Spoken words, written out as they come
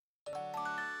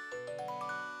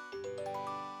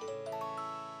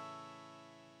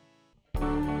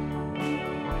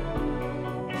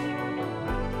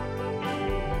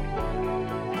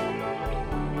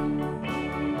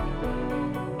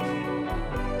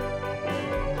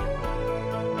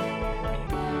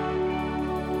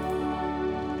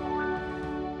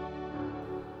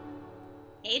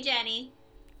Hey Jenny,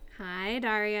 Hi,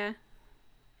 Daria.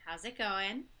 how's it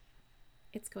going?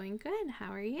 It's going good.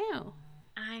 How are you?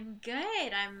 I'm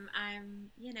good. I'm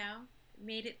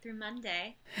made it through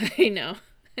Monday. I know.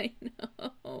 I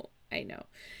I know.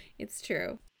 It's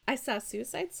true. I saw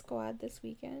Suicide Squad this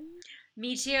weekend.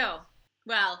 Me too.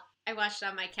 Well, I watched it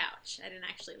on my couch. I didn't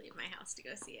actually leave my house to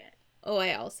go see it. Oh,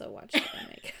 I also watched it on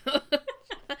my couch.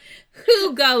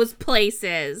 Who goes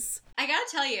places? I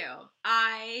gotta tell you,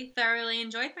 I thoroughly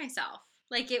enjoyed myself.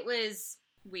 Like, it was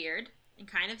weird and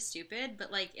kind of stupid,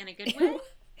 but like in a good way.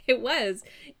 It was.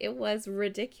 It was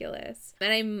ridiculous.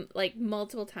 And I'm like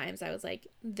multiple times I was like,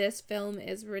 this film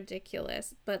is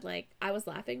ridiculous. But like I was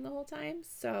laughing the whole time.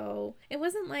 So it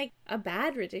wasn't like a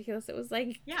bad ridiculous. It was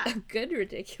like Yeah. a good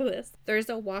ridiculous. There's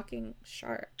a walking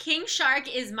shark. King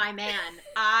Shark is my man.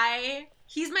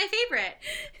 He's my favorite.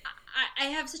 I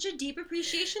have such a deep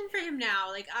appreciation for him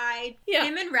now.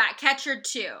 Him and Ratcatcher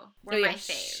too were my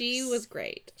faves. She was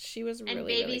great. She was really, and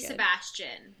Baby really good.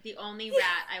 Sebastian, the only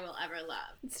rat I will ever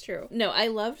love. It's true. No, I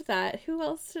loved that. Who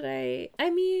else did I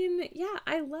mean, yeah,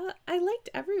 I liked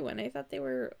everyone. I thought they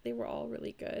were all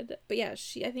really good. But yeah,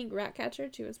 I think Ratcatcher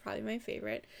too is probably my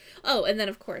favorite. Oh, and then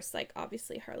of course, like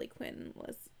obviously Harley Quinn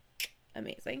was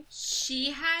amazing.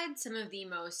 She had some of the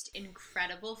most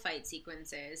incredible fight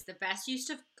sequences, the best use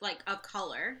of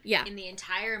color in the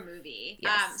entire movie.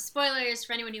 Yes. Spoilers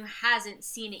for anyone who hasn't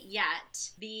seen it yet.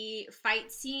 The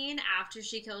fight scene after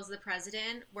she kills the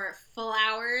president, where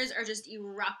flowers are just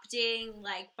erupting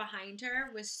like behind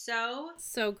her, was so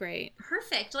great.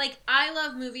 perfect. Like, I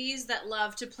love movies that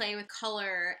love to play with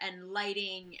color and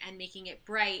lighting and making it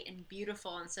bright and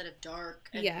beautiful instead of dark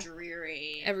and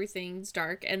dreary. Everything's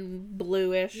dark and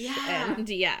bluish. And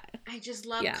I just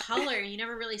love color. You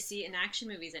never really see it in action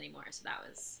movies anymore, so that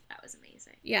was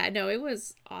amazing. Yeah, no, it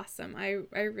was awesome. I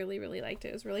really, really liked it.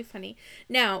 It was really funny.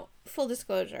 Now, full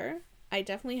disclosure, I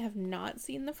definitely have not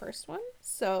seen the first one,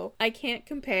 so I can't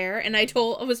compare, and I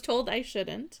was told I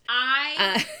shouldn't.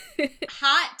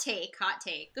 Hot take.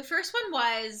 The first one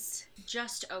was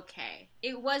just okay.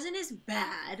 It wasn't as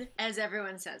bad as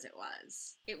everyone says it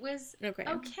was. It was okay.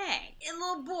 A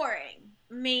little boring,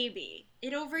 maybe.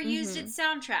 It overused its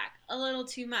soundtrack a little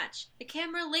too much. The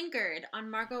camera lingered on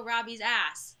Margot Robbie's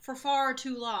ass for far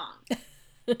too long.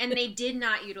 And they did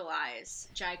not utilize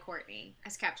Jai Courtney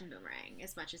as Captain Boomerang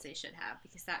as much as they should have,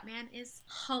 because that man is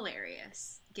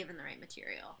hilarious given the right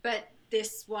material. But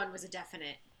this one was a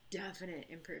definite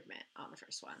improvement on the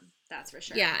first one. That's for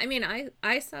sure. Yeah, I mean,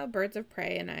 I saw Birds of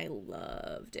Prey and I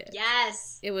loved it.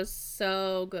 Yes. It was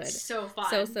so good. So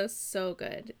fun. So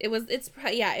good. It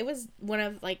was one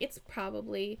of like, it's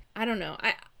probably, I don't know.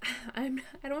 I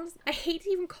hate to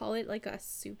even call it like a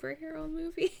superhero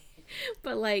movie,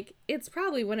 but like, it's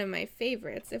probably one of my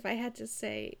favorites.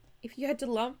 If you had to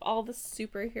lump all the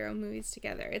superhero movies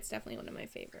together, it's definitely one of my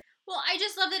favorites. Well, I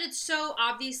just love that it's so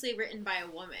obviously written by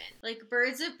a woman. Like,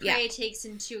 Birds of Prey takes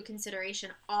into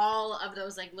consideration all of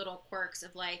those, like, little quirks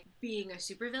of, like, being a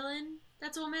supervillain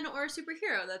that's a woman or a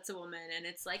superhero that's a woman. And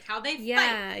it's, like, how they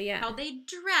fight, how they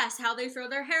dress, how they throw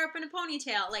their hair up in a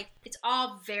ponytail. Like, it's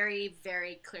all very,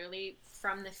 very clearly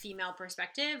from the female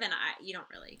perspective, and you don't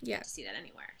really get to see that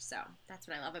anywhere. So that's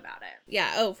what I love about it.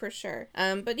 Yeah, oh, for sure.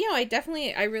 But,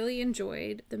 I really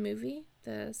enjoyed the movie,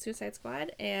 the Suicide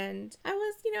Squad, and I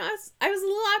was a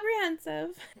little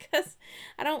apprehensive because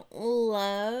I don't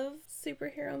love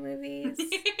superhero movies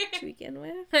to begin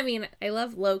with. I mean, I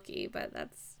love Loki, but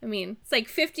it's like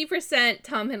 50%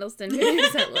 Tom Hiddleston,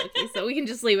 50% Loki, so we can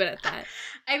just leave it at that.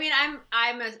 I mean,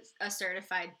 I'm a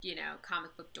certified,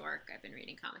 comic book dork. I've been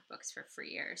reading comic books for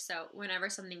years, so whenever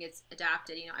something gets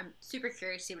adapted, I'm super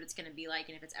curious to see what it's going to be like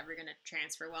and if it's ever going to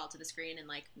transfer well to the screen. And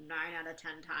like 9 out of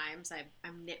 10 times,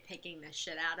 I'm nitpicking the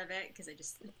shit out of it because I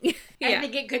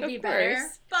think it could be better.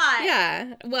 But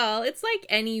yeah, well, it's like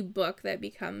any book that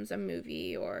becomes a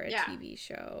movie or a TV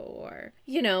show, or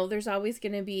there's always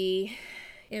going to be.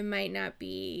 It might not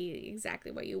be exactly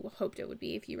what you hoped it would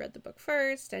be if you read the book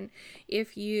first, and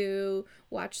if you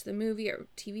watched the movie or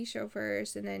TV show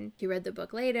first, and then you read the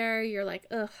book later, you're like,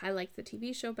 ugh, I like the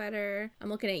TV show better. I'm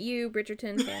looking at you,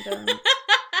 Bridgerton fandom.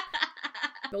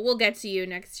 But we'll get to you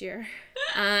next year.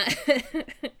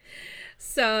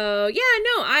 So,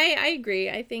 I agree.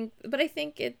 I think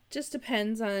it just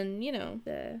depends on,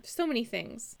 so many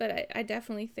things. But I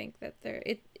definitely think that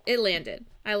it landed.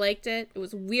 I liked it. It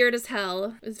was weird as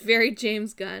hell. It was very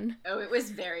James Gunn. Oh, it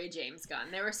was very James Gunn.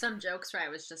 There were some jokes where I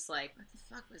was just like, what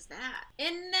the fuck was that?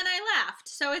 And then I laughed,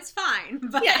 so it's fine.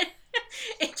 But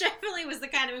it definitely was the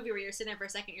kind of movie where you're sitting there for a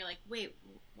second, you're like, wait,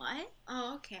 what?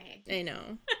 Oh, okay. I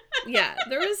know. Yeah,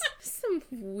 there was some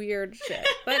weird shit,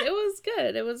 but it was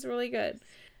good. It was really good.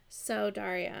 So,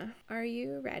 Daria, are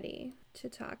you ready to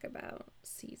talk about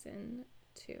season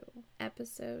 2,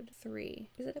 episode 3?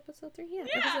 Is it episode 3? Yeah,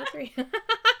 episode 3.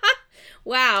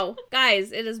 Wow.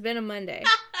 Guys, it has been a Monday.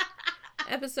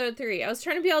 Episode 3. I was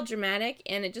trying to be all dramatic,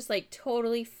 and it just, like,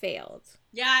 totally failed.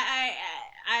 Yeah,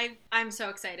 I'm so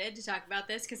excited to talk about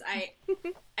this, because I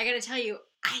gotta tell you,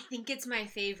 I think it's my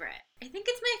favorite. I think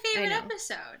it's my favorite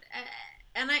episode.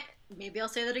 And maybe I'll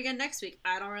say that again next week.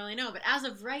 I don't really know. But as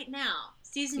of right now,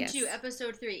 season 2,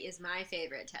 episode 3 is my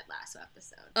favorite Ted Lasso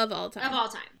episode. Of all time. Of all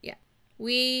time. Yeah.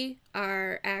 We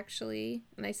are actually,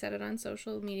 and I said it on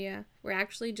social media, we're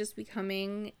actually just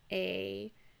becoming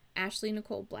a Ashley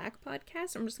Nicole Black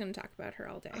podcast. I'm just going to talk about her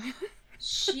all day.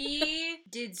 She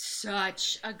did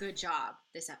such a good job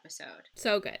this episode.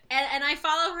 So good. And I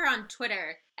follow her on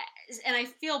Twitter, and I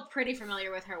feel pretty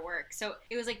familiar with her work. So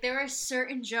it was like there were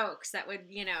certain jokes that would,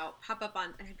 pop up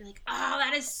on, and I'd be like, oh,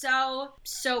 that is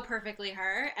so perfectly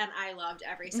her. And I loved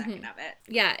every second of it.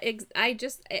 Yeah,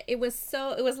 it was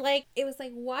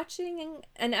like watching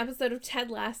an episode of Ted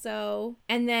Lasso,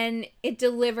 and then it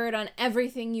delivered on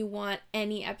everything you want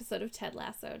any episode of Ted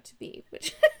Lasso to be,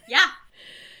 which yeah.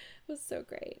 was so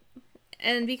great.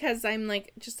 And because I'm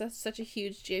like just such a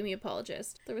huge Jamie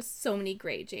apologist, there was so many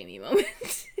great Jamie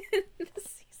moments in this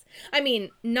season. I mean,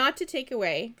 not to take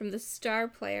away from the star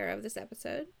player of this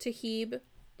episode, Tahib.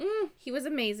 He was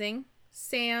amazing.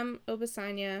 Sam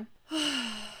Obasanya.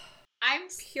 I'm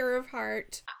pure of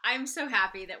heart. I'm so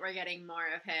happy that we're getting more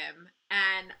of him.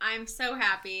 And I'm so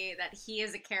happy that he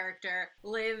as a character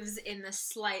lives in the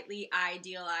slightly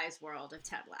idealized world of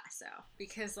Ted Lasso.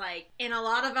 Because, like, in a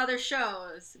lot of other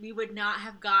shows, we would not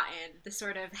have gotten the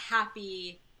sort of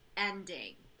happy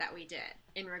ending that we did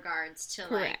in regards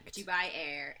to, like, Dubai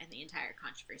Air and the entire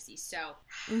controversy. So,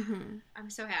 I'm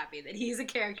so happy that he's a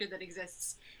character that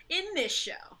exists in this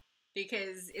show.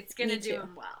 Because it's going to do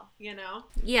him well,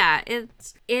 Yeah,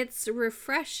 it's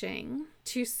refreshing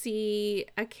to see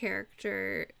a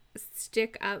character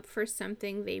stick up for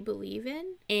something they believe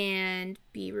in and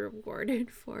be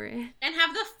rewarded for it. And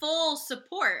have the full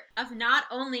support of not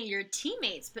only your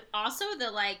teammates, but also the,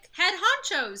 like, head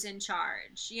honchos in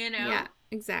charge, Yeah,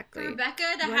 exactly. For Rebecca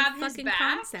to have his back.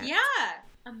 Concept. Yeah,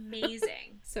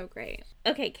 amazing. So great.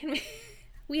 Okay, can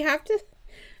we have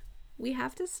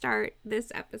to start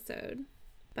this episode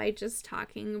by just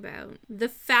talking about the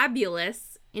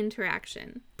fabulous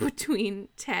interaction between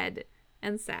Ted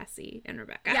and Sassy and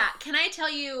Rebecca. Yeah, can I tell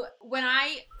you, when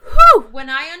I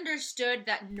understood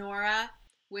that Nora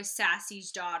was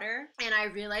Sassy's daughter, and I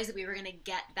realized that we were going to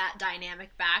get that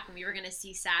dynamic back and we were going to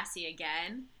see Sassy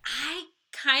again, I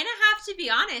kind of have to be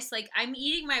honest, like, I'm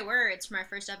eating my words from our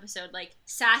first episode. Like,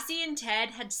 Sassy and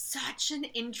Ted had such an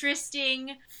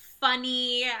interesting,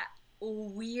 funny,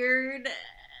 weird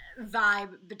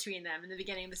vibe between them in the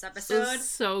beginning of this episode. It was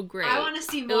so great. I want to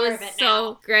see more of it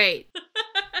now. So great.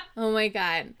 Oh my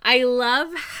god. I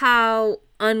love how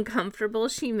uncomfortable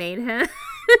she made him.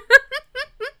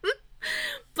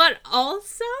 But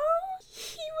also,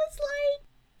 he was like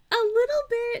a little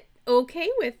bit okay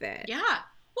with it. Yeah.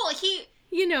 Well, he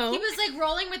was like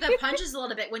rolling with the punches a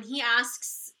little bit when he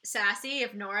asks Sassy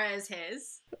if Nora is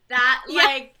his. That,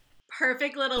 like,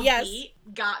 perfect little beat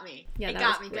got me. Yeah, it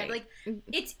got me good. Like,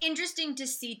 it's interesting to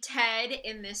see Ted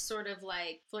in this sort of,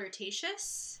 like,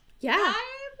 flirtatious vibe.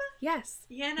 Yes.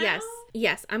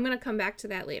 Yes. I'm going to come back to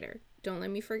that later. Don't let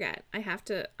me forget. I'm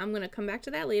going to come back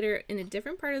to that later in a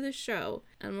different part of the show.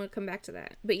 I'm going to come back to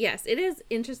that. But yes, it is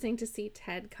interesting to see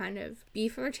Ted kind of be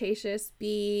flirtatious,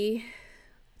 be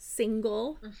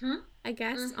single, I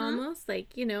guess, almost,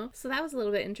 like, so that was a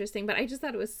little bit interesting, but I just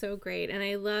thought it was so great. And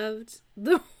I loved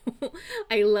the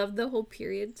whole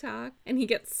period talk, and he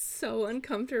gets so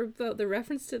uncomfortable about the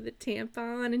reference to the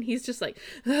tampon, and he's just like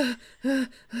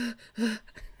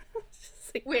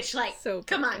which, like, so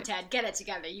come on, Ted, get it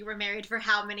together. You were married for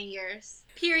how many years?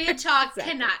 Period talk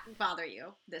cannot bother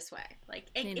you this way. Like,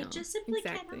 it just simply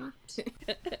cannot.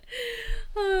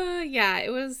 Yeah, it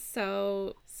was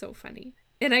so funny.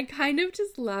 And I kind of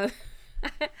just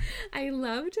I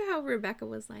loved how Rebecca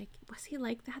was like, was he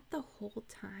like that the whole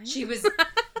time? She was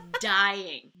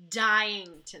dying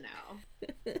to know.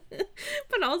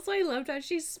 But also I loved how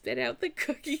she spit out the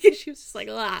cookie, because she was just like,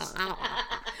 it's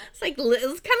like,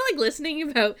 it's kind of like listening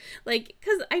about, like,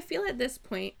 because I feel at this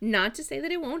point, not to say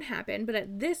that it won't happen, but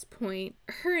at this point,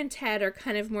 her and Ted are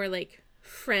kind of more like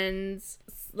friends,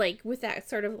 like, with that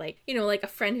sort of, like, like a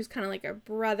friend who's kind of like a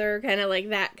brother, kind of like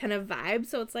that kind of vibe.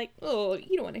 So it's like, oh,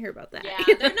 you don't want to hear about that.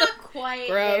 Yeah, they're not quite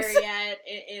there yet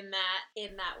in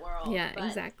that world. Yeah,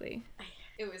 exactly.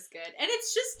 It was good. And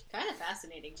it's just kind of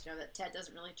fascinating to know that Ted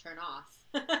doesn't really turn off.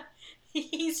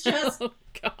 He's just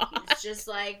he's just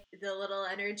like the little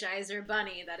Energizer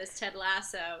bunny that is Ted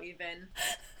Lasso, even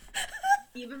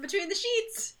between the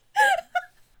sheets.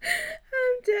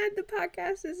 I'm dead. The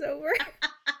podcast is over.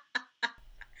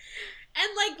 And,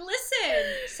 like, listen,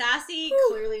 Sassy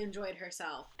clearly enjoyed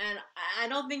herself. And I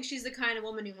don't think she's the kind of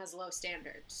woman who has low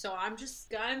standards. So I'm just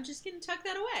going to tuck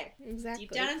that away. Exactly.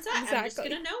 Deep down inside. Exactly. I'm just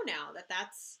going to know now that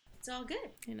it's all good.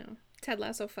 You know, Ted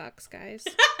Lasso fucks, guys.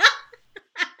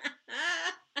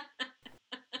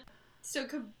 So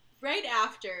right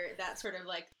after that sort of,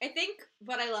 like, I think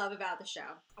what I love about the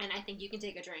show, and I think you can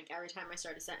take a drink every time I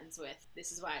start a sentence with,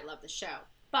 this is why I love the show.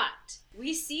 But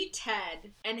we see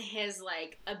Ted and his,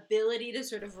 like, ability to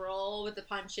sort of roll with the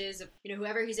punches of, you know,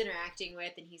 whoever he's interacting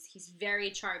with, and he's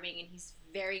very charming and he's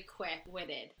very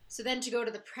quick-witted. So then to go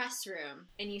to the press room,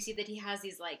 and you see that he has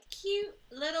these, like, cute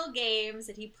little games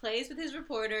that he plays with his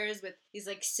reporters with these,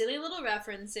 like, silly little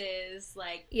references,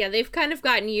 like... Yeah, they've kind of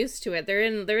gotten used to it. They're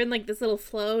in like, this little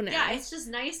flow now. Yeah, it's just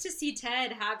nice to see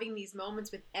Ted having these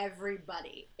moments with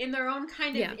everybody in their own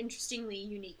kind of interestingly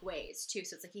unique ways, too.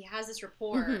 So it's like he has this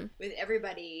rapport with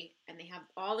everybody, and they have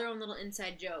all their own little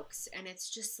inside jokes, and it's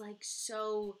just, like,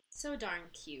 so darn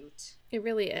cute. It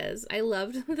really is. I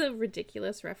loved the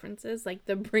ridiculous references, like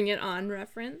the Bring It On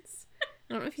reference.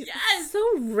 I don't know if you... Yes! It's so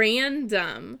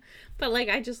random. But, like,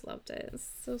 I just loved it. It's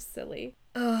so silly.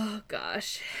 Oh,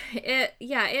 gosh. Okay,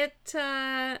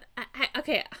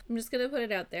 I'm just gonna put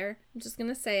it out there. I'm just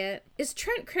gonna say it. Is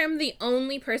Trent Crimm the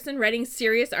only person writing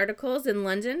serious articles in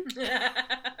London?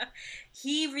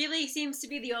 He really seems to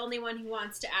be the only one who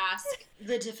wants to ask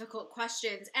the difficult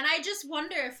questions. And I just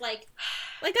wonder if, like...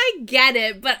 Like, I get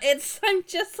it, but I'm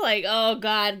just like, oh,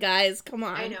 God, guys, come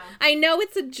on. I know. I know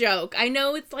it's a joke. I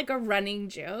know it's, like, a running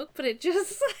joke, but it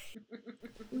just,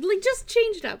 like, just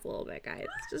change it up a little bit, guys.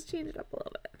 Just change it up a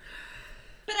little bit.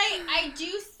 But I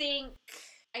do think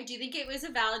it was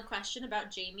a valid question about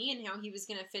Jamie and how he was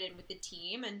going to fit in with the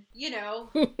team. And, you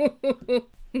know,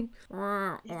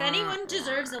 if anyone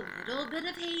deserves a little bit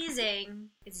of hazing,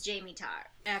 it's Jamie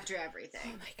Tarr after everything.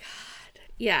 Oh, my God.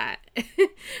 Yeah.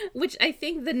 Which I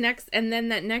think that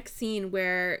next scene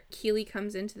where Keeley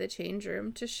comes into the change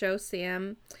room to show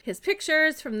Sam his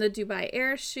pictures from the Dubai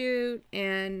air shoot.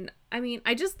 And, I mean,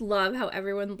 I just love how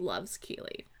everyone loves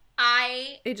Keeley.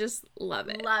 I just love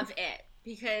it. Love it.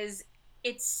 Because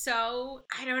it's so,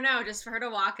 I don't know, just for her to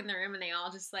walk in the room and they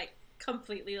all just, like,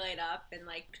 completely light up and,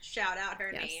 like, shout out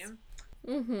her name.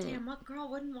 Mm-hmm. Damn, what girl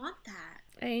wouldn't want that?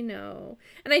 I know.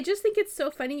 And I just think it's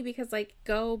so funny because, like,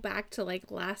 go back to,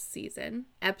 like, last season,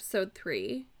 episode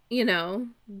 3, you know,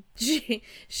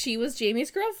 she was Jamie's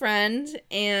girlfriend,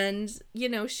 and, you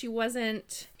know, she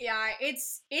wasn't... Yeah,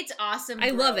 it's awesome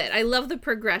growth. I love it. I love the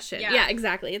progression. Yeah,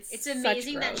 exactly. It's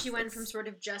amazing that she went from sort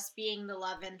of just being the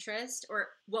love interest, or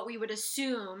what we would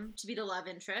assume to be the love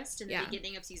interest in the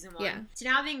beginning of season 1, to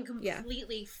now being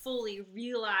completely, fully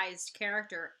realized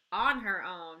character on her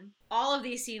own. All of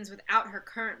these scenes without her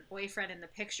current boyfriend in the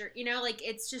picture. You know, like,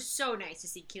 it's just so nice to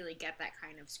see Keeley get that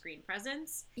kind of screen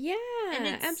presence. Yeah, and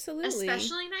it's absolutely.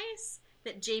 Especially nice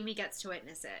that Jamie gets to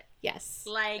witness it. Yes.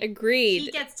 Like, agreed.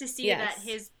 He gets to see that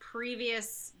his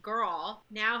previous girl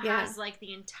now has, like,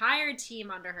 the entire team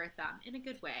under her thumb. In a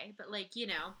good way. But, like, you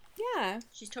know. Yeah.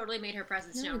 She's totally made her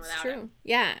presence known without him.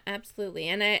 Yeah, absolutely.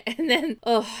 And then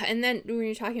when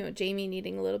you're talking about Jamie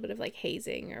needing a little bit of, like,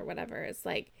 hazing or whatever, it's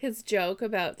like his joke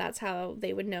about that's how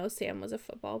they would know Sam was a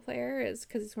football player is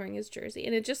because he's wearing his jersey.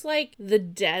 And it just, like, the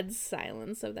dead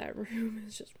silence of that room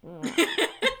is just...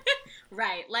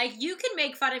 Right. Like, you can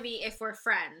make fun of me if we're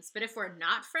friends, but if we're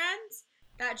not friends,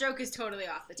 that joke is totally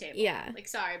off the table. Yeah. Like,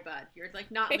 sorry, bud. You're,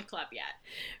 like, not in the club yet.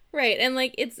 Right. And,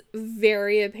 like, it's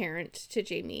very apparent to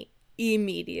Jamie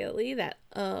immediately that,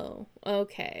 oh,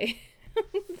 okay.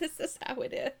 This is how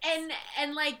it is.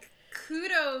 And, like,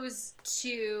 kudos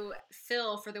to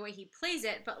Phil for the way he plays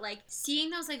it, but, like, seeing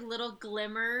those, like, little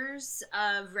glimmers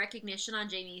of recognition on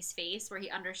Jamie's face where he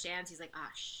understands, he's like,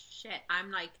 shit, I'm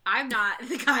not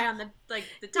the guy on the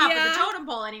top of the totem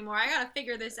pole anymore. I gotta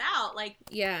figure this out. Like,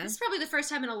 this is probably the first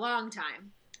time in a long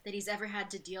time that he's ever had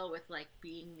to deal with, like,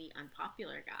 being the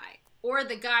unpopular guy. Or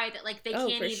the guy that, like, they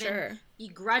can't even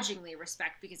begrudgingly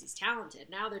respect because he's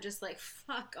talented. Now they're just like,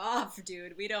 fuck off,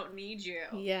 dude. We don't need you.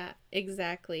 Yeah,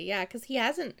 exactly. Yeah, because he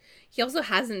also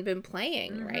hasn't been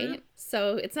playing, right?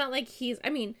 So it's not like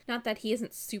not that he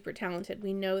isn't super talented.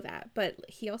 We know that. But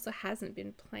he also hasn't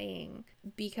been playing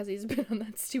because he's been on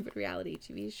that stupid reality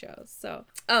TV show. So,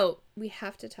 we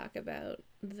have to talk about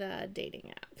the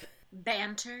dating app.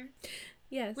 Banter.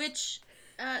 Yes. Which...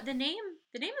 the name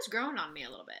The name has grown on me a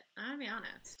little bit. I'm gonna be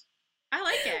honest. I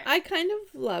like it. I kind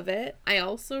of love it. I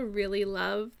also really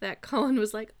love that Colin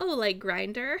was like, oh, like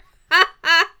Grindr.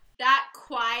 That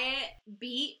quiet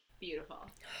beat, beautiful.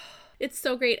 It's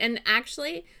so great. And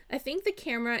actually, I think the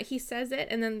camera, he says it,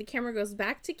 and then the camera goes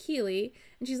back to Keely,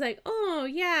 and she's like, oh,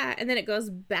 yeah. And then it goes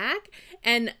back,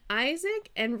 and Isaac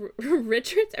and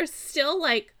Richards are still,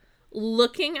 like,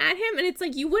 looking at him, and it's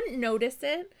like, you wouldn't notice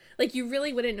it. Like, you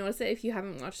really wouldn't notice it if you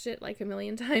haven't watched it, like, a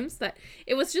million times. But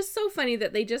it was just so funny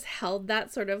that they just held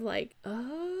that sort of, like,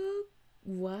 oh,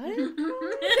 what?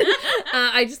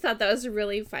 I just thought that was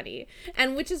really funny,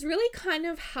 and which is really kind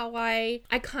of how I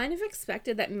kind of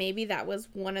expected that maybe that was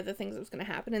one of the things that was going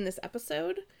to happen in this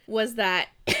episode, was that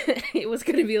it was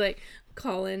going to be like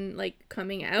Colin like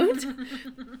coming out,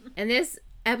 and this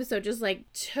episode just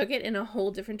like took it in a whole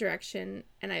different direction,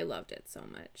 and I loved it so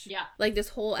much. Yeah, like this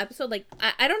whole episode, like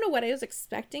I don't know what I was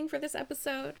expecting for this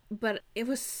episode, but it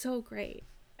was so great.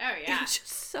 Oh, yeah. It was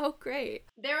just so great.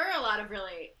 There were a lot of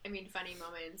really, funny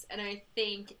moments. And I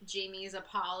think Jamie's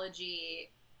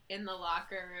apology in the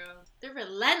locker room, they're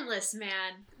relentless,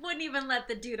 man. Wouldn't even let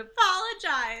the dude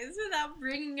apologize without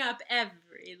bringing up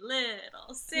every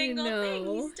little single thing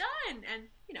he's done. And,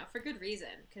 for good reason.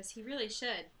 Because he really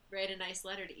should write a nice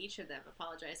letter to each of them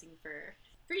apologizing for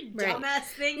every dumbass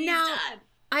thing he's done.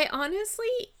 I honestly,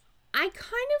 I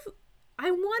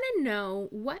want to know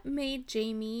what made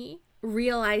Jamie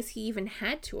realize he even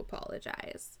had to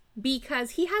apologize, because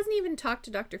he hasn't even talked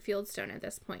to Dr. Fieldstone at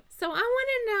this point. So I want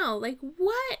to know, like,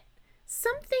 what?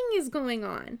 Something is going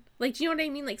on. Like, do you know what I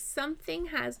mean? Like, something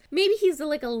has... Maybe he's,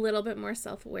 like, a little bit more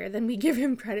self-aware than we give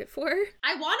him credit for.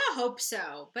 I want to hope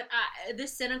so, but the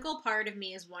cynical part of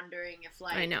me is wondering if,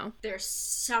 like... I know. There's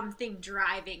something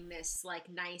driving this, like,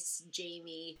 nice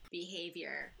Jamie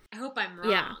behavior. I hope I'm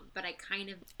wrong, but I kind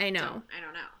of I know. I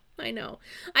don't know. I know.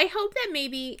 I hope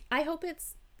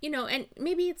it's, and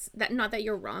maybe it's that, not that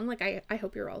you're wrong. Like, I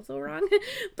hope you're also wrong.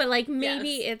 But, like,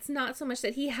 maybe it's not so much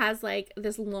that he has, like,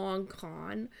 this long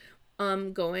con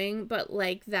going, but,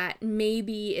 like, that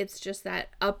maybe it's just that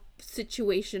a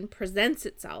situation presents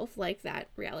itself, like that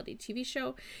reality TV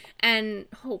show, and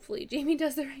hopefully Jamie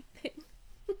does the right thing.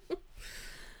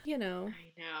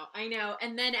 I know.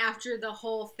 And then after the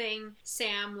whole thing,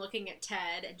 Sam looking at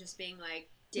Ted and just being like,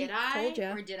 did I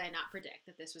or did I not predict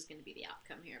that this was going to be the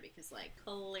outcome here? Because, like,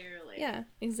 clearly. Yeah,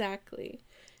 exactly.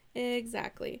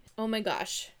 Oh my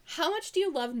gosh. How much do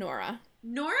you love Nora?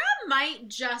 Nora might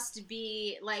just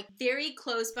be, like, very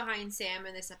close behind Sam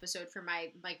in this episode for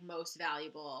my, like, most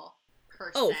valuable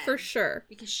person. Oh, for sure.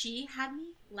 Because she had me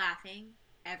laughing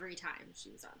every time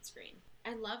she was on screen.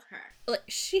 I love her. Like,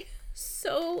 she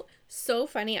so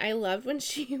funny. I loved when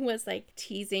she was like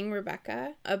teasing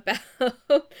Rebecca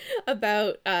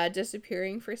about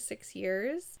disappearing for 6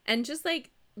 years, and just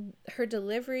like her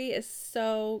delivery is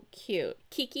so cute.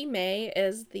 Kiki May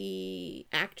is the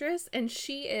actress, and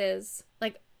she is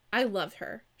like, I love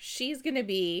her. She's gonna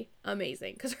be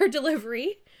amazing because her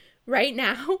delivery right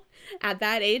now at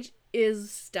that age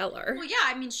is stellar. Well,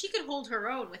 yeah, she could hold her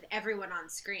own with everyone on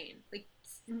screen. Like,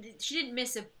 she didn't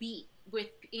miss a beat with,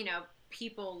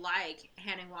 people like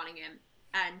Hannah Waddingham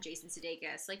and Jason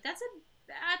Sudeikis. Like, that's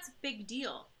a big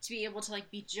deal to be able to, like,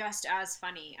 be just as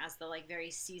funny as the, like, very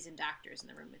seasoned actors in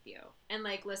the room with you. And,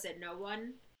 like, listen, no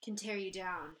one can tear you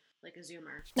down like a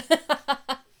Zoomer.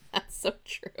 That's so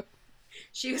true.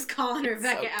 She was calling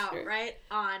Rebecca out, right?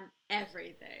 On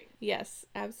everything. Yes,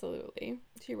 absolutely.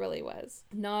 She really was.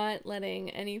 Not letting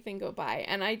anything go by.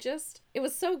 And it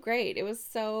was so great. It was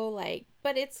so, like,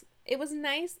 but it was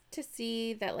nice to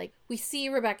see that, like, we see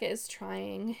Rebecca is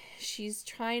trying. She's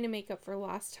trying to make up for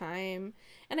lost time.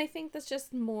 And I think that's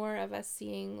just more of us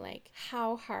seeing, like,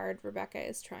 how hard Rebecca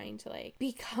is trying to, like,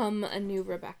 become a new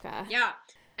Rebecca. Yeah.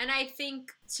 And I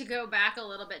think to go back a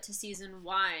little bit to season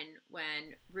 1,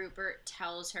 when Rupert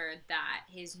tells her that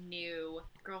his new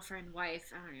girlfriend,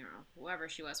 wife, I don't even know, whoever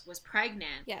she was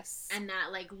pregnant. Yes. And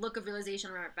that, like, look of realization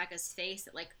on Rebecca's face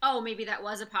that, like, oh, maybe that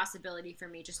was a possibility for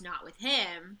me, just not with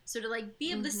him. So to, like,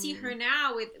 be able to see her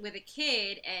now with a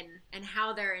kid and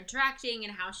how they're interacting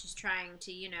and how she's trying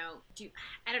to, do,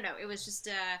 I don't know, it was just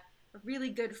a really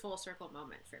good full circle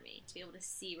moment for me to be able to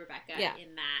see Rebecca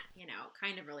in that,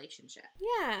 kind of relationship.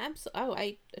 Yeah, absolutely. Oh,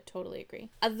 I totally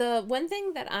agree. The one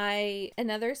thing that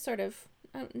another sort of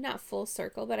not full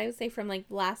circle, but I would say from like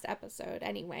last episode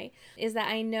anyway, is that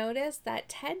I noticed that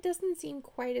Ted doesn't seem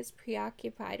quite as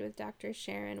preoccupied with Dr.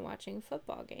 Sharon watching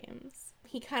football games.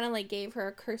 He kind of like gave her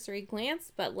a cursory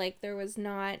glance, but like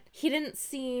he didn't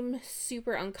seem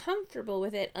super uncomfortable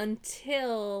with it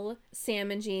until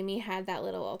Sam and Jamie had that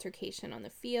little altercation on the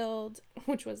field,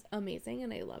 which was amazing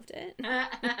and I loved it.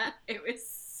 It was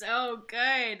so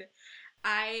good.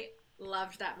 I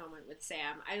loved that moment with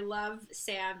Sam. I love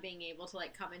Sam being able to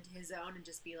like come into his own and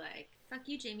just be like, fuck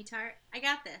you, Jamie Tart, I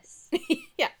got this.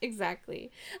 Yeah,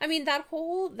 exactly. I mean, that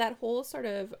whole sort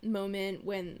of moment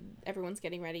when everyone's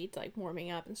getting ready to like warming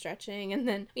up and stretching, and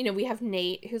then, you know, we have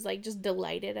Nate who's like just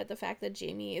delighted at the fact that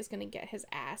Jamie is gonna get his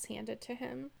ass handed to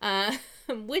him,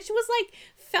 which was like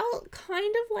felt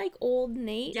kind of like old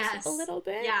Nate. Yes. A little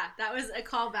bit. Yeah, that was a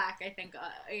callback, I think,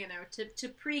 you know, to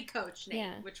pre-coach Nate.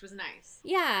 Yeah. Which was nice.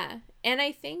 Yeah, and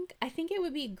I think it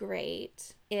would be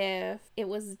great if it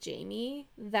was Jamie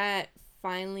that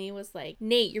finally was like,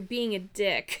 Nate, you're being a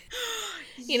dick.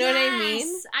 You know what I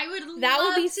mean? I would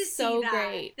love to see that.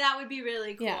 Great. That would be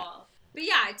really cool. Yeah. But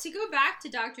yeah, to go back to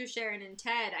Dr. Sharon and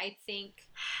Ted, I think,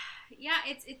 yeah,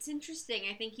 it's interesting.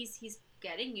 I think he's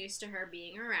getting used to her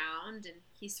being around, and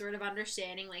he's sort of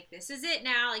understanding, like, this is it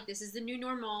now, like, this is the new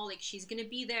normal, like, she's gonna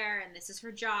be there, and this is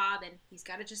her job, and he's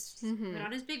gotta just put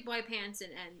on his big boy pants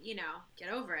and, you know,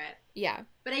 get over it. Yeah.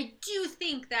 But I do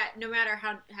think that no matter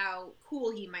how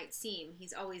cool he might seem,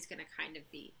 he's always gonna kind of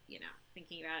be, you know,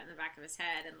 thinking about it in the back of his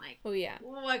head and like, oh yeah,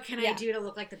 what can I do to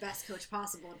look like the best coach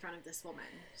possible in front of this woman?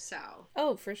 So.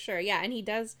 Oh, for sure. Yeah, and he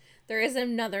does. There is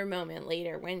another moment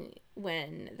later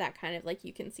when that kind of like,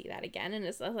 you can see that again, and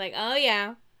it's like, oh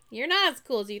yeah, you're not as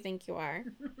cool as you think you are.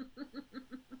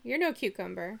 You're no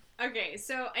cucumber. Okay,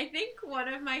 so I think one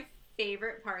of my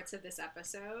favorite parts of this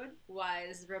episode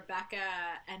was Rebecca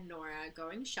and Nora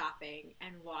going shopping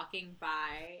and walking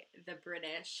by the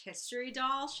British history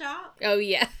doll shop. Oh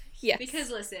yeah. Yes. Because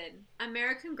listen,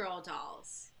 American Girl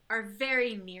dolls are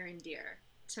very near and dear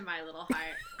to my little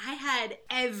heart. I had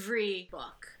every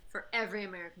book for every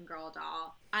American Girl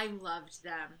doll. I loved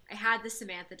them. I had the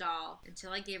Samantha doll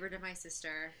until I gave her to my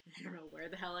sister. I don't know where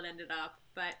the hell it ended up,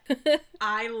 but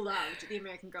I loved the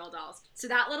American Girl dolls. So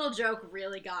that little joke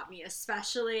really got me,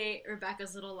 especially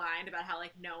Rebecca's little line about how,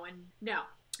 like,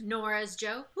 Nora's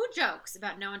joke. Who jokes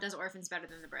about no one does orphans better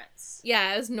than the Brits?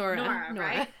 Yeah, it was Nora. Nora.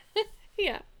 Right?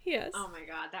 Yeah. Yes. Oh my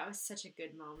god, that was such a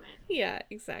good moment. Yeah,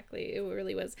 exactly. It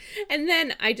really was. And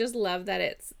then I just love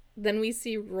that then we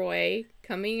see Roy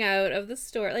coming out of the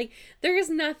store. Like, there is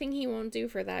nothing he won't do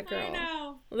for that girl. I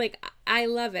know. Like, I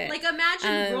love it. Like,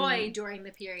 imagine Roy during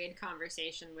the period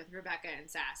conversation with Rebecca and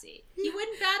Sassy. He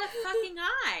wouldn't bat a fucking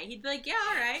eye. He'd be like, yeah,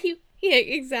 all right. Yeah,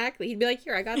 exactly. He'd be like,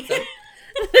 here, I got some.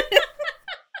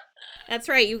 That's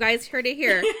right. You guys heard it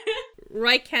here.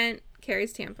 Roy Kent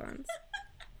carries tampons.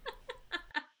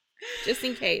 Just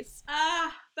in case.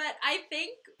 But I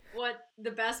think what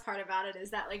the best part about it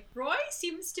is that, like, Roy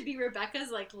seems to be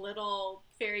Rebecca's, like, little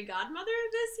fairy godmother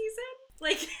this season.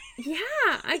 Like,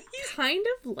 yeah, I kind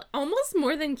of almost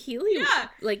more than Keeley. Yeah,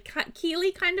 like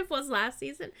Keeley kind of was last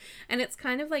season, and it's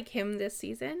kind of like him this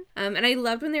season. And I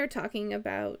loved when they were talking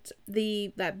about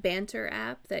that banter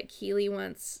app that Keeley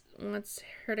wants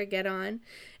her to get on,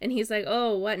 and he's like,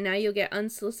 "Oh, what? Now you'll get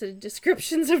unsolicited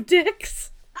descriptions of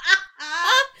dicks."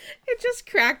 It just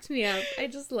cracked me up. I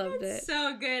just loved it.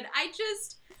 So good.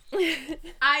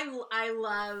 I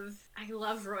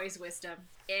love Roy's wisdom.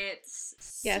 It's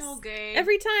so good.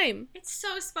 Every time. It's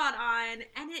so spot on.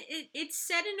 And it's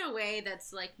said in a way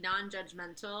that's, like,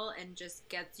 non-judgmental and just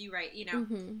gets you right, you know,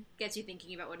 gets you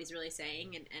thinking about what he's really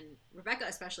saying. And Rebecca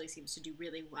especially seems to do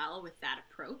really well with that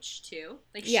approach, too.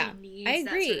 Like, she needs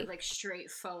that sort of, like,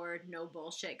 straightforward, no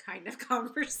bullshit kind of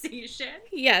conversation.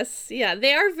 Yes. Yeah.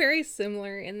 They are very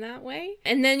similar in that way.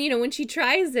 And then, you know, when she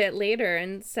tries it later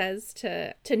and says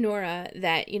to Nora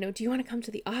that, you know, do you want to come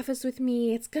to the office with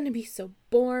me? It's going to be so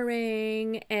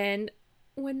boring. And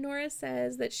when Nora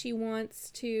says that she's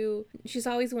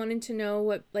always wanted to know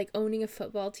what, like, owning a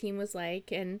football team was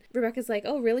like, and Rebecca's like,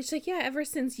 oh really? She's like, yeah, ever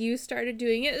since you started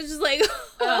doing it. It's just like,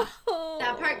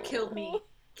 that part killed me.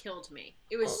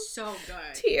 It was so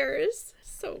good. Tears.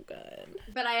 So good.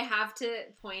 But I have to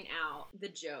point out the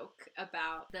joke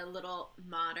about the little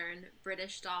modern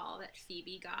British doll that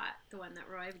Phoebe got, the one that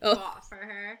Roy bought for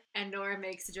her. And Nora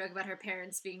makes a joke about her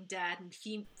parents being dead, and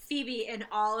Phoebe, in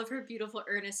all of her beautiful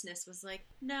earnestness, was like,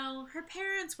 no, her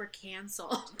parents were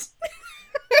canceled.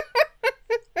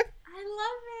 I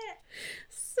love it.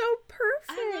 So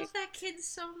perfect. I love that kid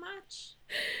so much.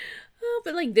 know,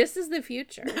 but like this is the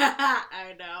future.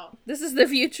 I know. This is the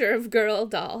future of girl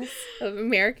dolls, of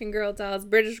American girl dolls,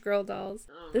 British girl dolls.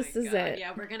 Oh this my is God. it.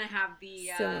 Yeah, we're gonna have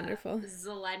the so wonderful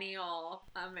zillennial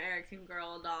American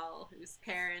girl doll whose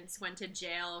parents went to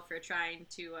jail for trying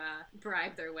to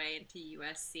bribe their way into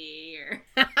USC or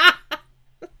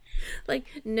like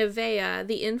Nevea,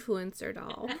 the influencer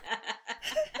doll.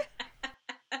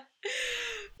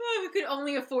 Who could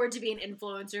only afford to be an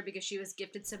influencer because she was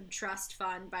gifted some trust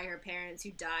fund by her parents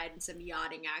who died in some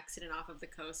yachting accident off of the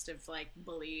coast of, like,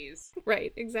 Belize.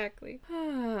 Right, exactly.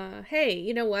 Hey,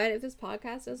 you know what? If this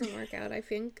podcast doesn't work out, I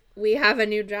think we have a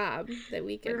new job that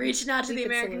we can... We're reaching out to the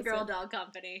American Girl Doll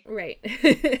Company. Right.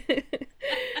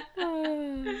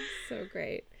 So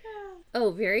great.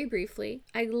 Oh, very briefly,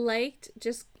 I liked,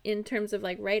 just in terms of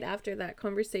like right after that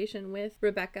conversation with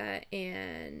Rebecca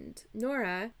and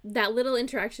Nora, that little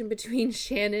interaction between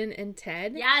Shannon and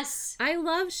Ted. Yes. I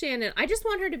love Shannon. I just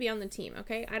want her to be on the team,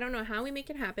 okay? I don't know how we make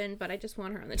it happen, but I just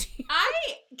want her on the team. I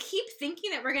keep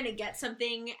thinking that we're going to get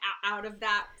something out of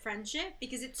that friendship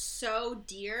because it's so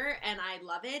dear and I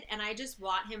love it. And I just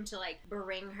want him to like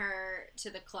bring her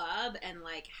to the club and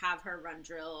like have her run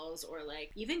drills or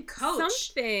like even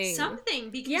coach.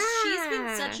 Something because she's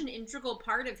been such an integral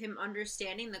part of him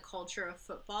understanding the culture of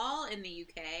football in the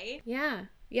UK.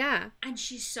 Yeah. And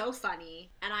she's so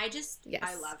funny. And I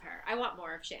love her. I want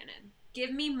more of Shannon.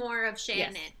 Give me more of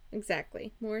Shannon. Yes,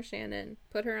 exactly. More Shannon.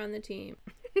 Put her on the team.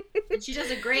 And she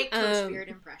does a great Coach Beard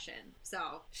impression.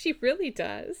 So she really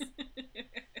does.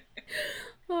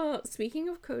 Oh, speaking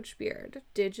of Coach Beard,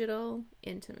 digital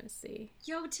intimacy.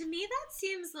 Yo, to me that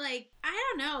seems like, I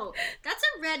don't know. That's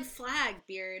a red flag,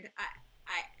 Beard.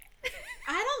 I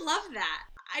don't love that.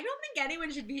 I don't think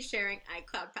anyone should be sharing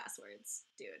iCloud passwords,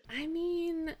 dude. I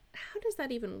mean, how does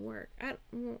that even work? I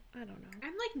don't know.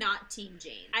 I'm like not Team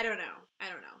Jane. I don't know.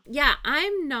 Yeah,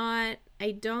 I'm not.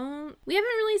 We haven't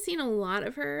really seen a lot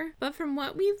of her, but from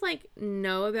what we've like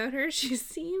know about her, she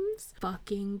seems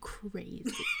fucking crazy.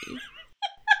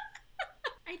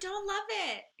 I don't love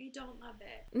it.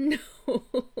 No.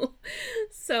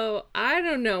 So, I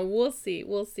don't know. We'll see.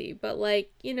 But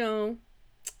like, you know,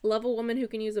 love a woman who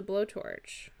can use a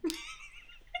blowtorch.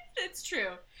 It's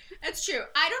true. I don't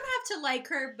have to like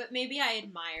her, but maybe I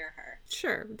admire her.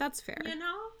 Sure, that's fair. You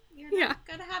know? Yeah.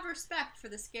 Gotta have respect for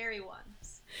the scary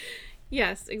ones.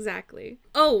 Yes, exactly.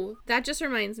 Oh, that just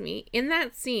reminds me. In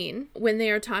that scene, when they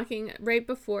are talking, right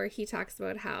before he talks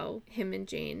about how him and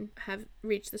Jane have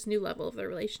reached this new level of their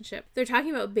relationship, they're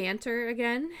talking about banter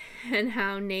again and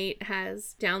how Nate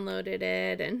has downloaded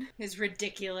it and... his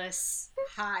ridiculous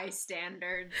high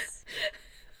standards.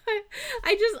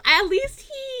 At least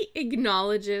he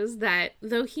acknowledges that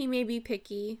though he may be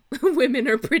picky, women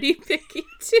are pretty picky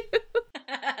too.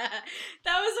 That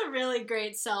was a really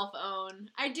great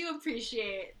self-own. I do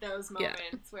appreciate those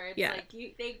moments where it's like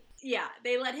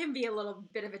they let him be a little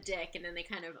bit of a dick and then they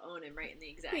kind of own him right in the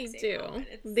exact same moment.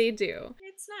 They do.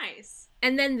 It's nice.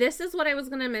 And then this is what I was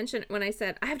going to mention when I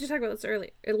said, I have to talk about this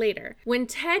later. When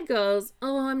Ted goes,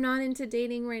 oh, I'm not into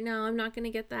dating right now. I'm not going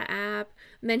to get that app.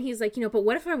 And then he's like, but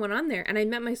what if I went on there and I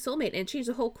met my soulmate and it changed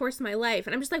the whole course of my life?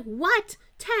 And I'm just like, what?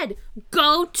 Ted,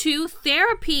 go to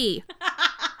therapy.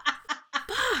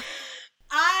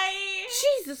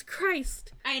 Jesus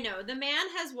Christ. I know. The man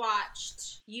has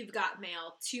watched You've Got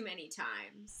Mail too many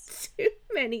times. Too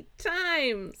many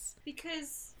times.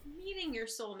 Because meeting your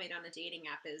soulmate on a dating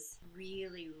app is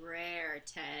really rare,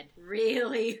 Ted.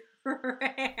 Really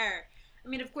rare. I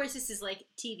mean, of course, this is like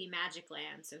TV Magic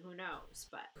Land, so who knows,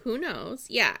 but... who knows?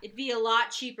 Yeah. It'd be a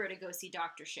lot cheaper to go see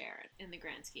Dr. Sharon in the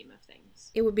grand scheme of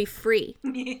things. It would be free.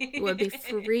 It would be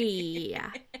free. Free,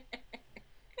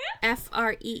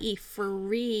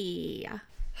 free.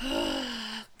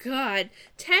 God.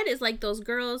 Ted is like those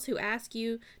girls who ask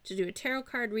you to do a tarot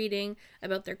card reading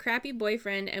about their crappy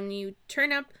boyfriend, and when you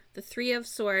turn up the 3 of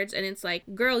Swords and it's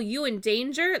like, girl, you in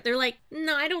danger? They're like,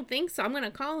 no, I don't think so. I'm gonna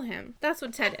call him. That's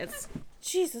what Ted is.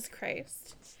 Jesus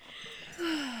Christ.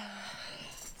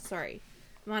 Sorry.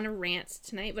 I'm on a rant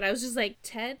tonight, but I was just like,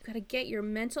 Ted, gotta get your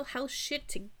mental health shit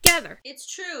together. It's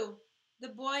true. The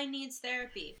boy needs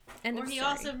therapy. Or he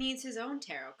also needs his own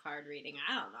tarot card reading.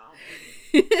 I don't know.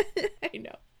 I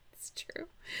know. It's true.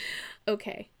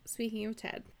 Okay. Speaking of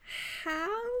Ted,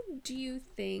 how do you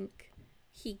think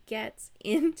he gets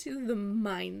into the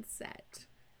mindset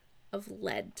of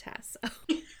Lead Tasso?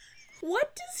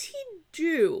 What does he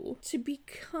do to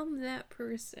become that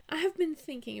person? I have been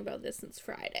thinking about this since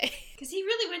Friday. Because he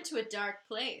really went to a dark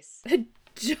place. A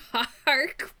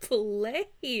dark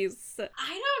place.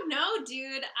 I don't know,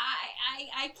 dude.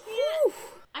 I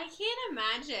can't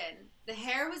imagine The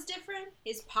hair was different.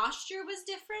 His posture was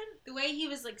different. The way he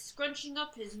was, like, scrunching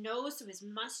up his nose so his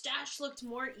mustache looked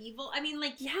more evil. I mean,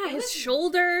 like... Yeah, his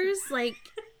shoulders, like,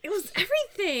 it was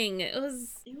everything. It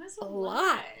was a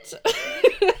lot.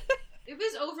 It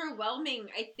was overwhelming.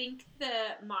 I think the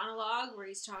monologue where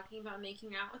he's talking about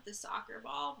making out with the soccer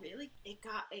ball, really,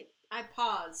 I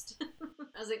paused.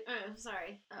 I was like, oh,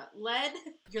 sorry. Lead?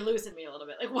 You're losing me a little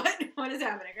bit. Like, what is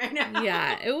happening right now?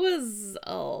 Yeah, it was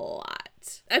a lot.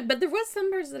 But there was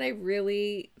some parts that I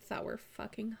really thought were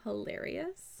fucking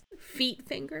hilarious. Feet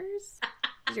fingers.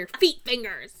 Your feet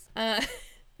fingers.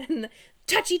 And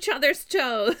touch each other's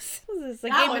toes. What was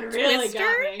this, a game of really Twister?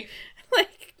 Got me.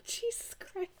 Like, Jesus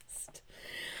Christ.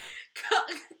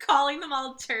 Calling them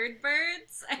all turd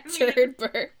birds? Turd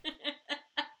bird.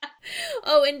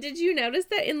 Oh, and did you notice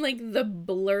that in, like, the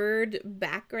blurred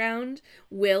background,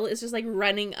 Will is just, like,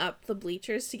 running up the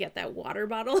bleachers to get that water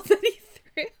bottle that he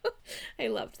threw? I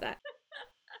loved that.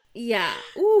 Yeah.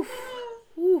 Oof.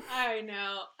 Oof. I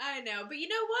know. But you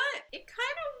know what? It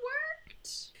kind of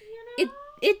worked, you know?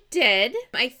 It did.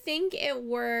 I think it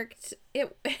worked.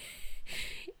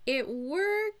 It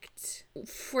worked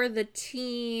for the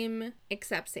team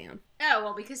except Sam. Oh,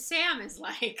 well, because Sam is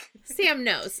like... Sam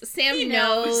knows. Sam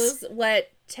knows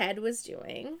what Ted was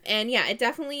doing. And yeah, it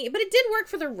definitely... But it did work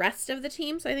for the rest of the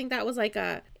team, so I think that was like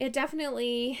a... It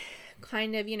definitely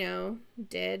kind of, you know,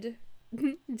 did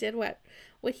what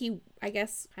he, I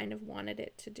guess, kind of wanted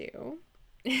it to do.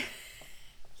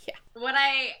 Yeah. What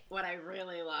I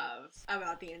really love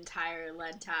about the entire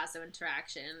Led-Tasso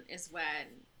interaction is when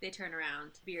they turn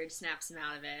around, Beard snaps him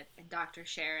out of it, and Dr.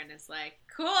 Sharon is like,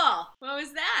 cool, what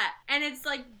was that? And it's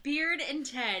like Beard and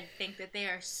Ted think that they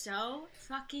are so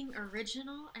fucking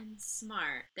original and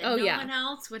smart that no one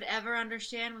else would ever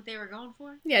understand what they were going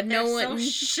for. Yeah, no one.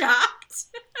 So shocked.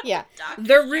 Yeah,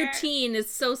 their routine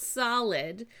is so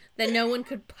solid that no one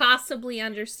could possibly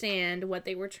understand what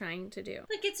they were trying to do.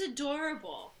 Like, it's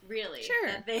adorable, really. Sure,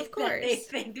 of course. That they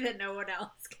think that no one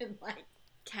else can, like,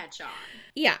 catch on.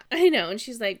 Yeah, I know. And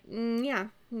she's like, yeah,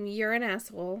 you're an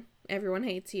asshole. Everyone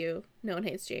hates you. No one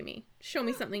hates Jamie. Show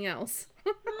me something else.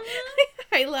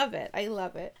 I love it. I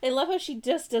love how she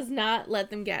just does not let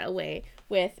them get away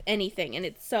with anything. And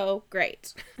it's so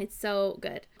great. It's so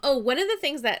good. Oh, one of the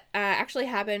things that actually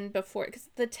happened before, because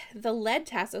the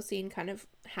Led-Tasso scene kind of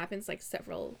happens like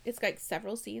several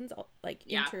scenes like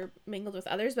intermingled with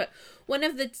others. But one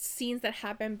of the scenes that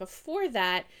happened before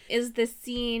that is the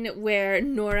scene where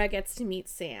Nora gets to meet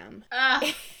Sam.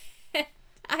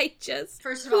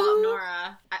 First of all,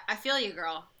 Nora, I feel you,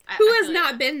 girl. Who has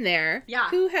not been there? Yeah.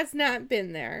 Who has not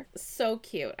been there? So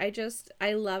cute.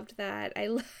 I loved that.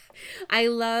 I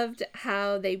loved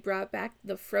how they brought back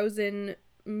the Frozen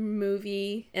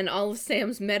movie and all of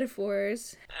Sam's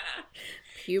metaphors.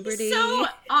 Puberty. He's so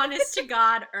honest to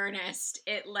God earnest.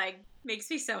 It, like, makes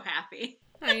me so happy.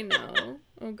 I know.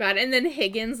 Oh, God. And then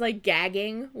Higgins, like,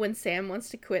 gagging when Sam wants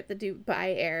to quit the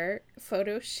Dubai Air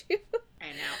photo shoot.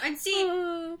 I know. And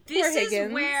see, this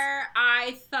is where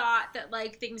I thought that,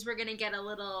 like, things were going to get a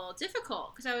little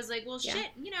difficult. Because I was like, well, shit,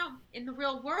 you know, in the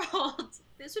real world,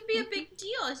 this would be a big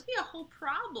deal. This would be a whole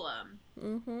problem.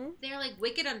 Mm-hmm. They're, like,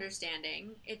 wicked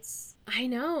understanding. I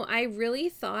know. I really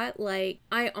thought, like,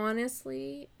 I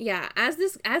honestly, yeah, as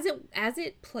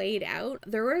it played out,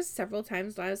 there were several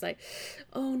times where I was like,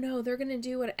 oh no, they're going to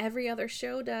do what every other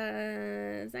show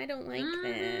does. I don't like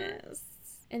this.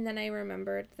 And then I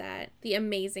remembered that the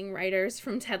amazing writers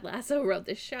from Ted Lasso wrote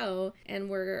the show, and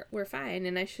we're fine,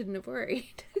 and I shouldn't have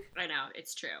worried. I know,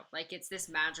 it's true. Like, it's this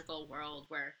magical world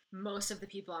where most of the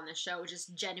people on the show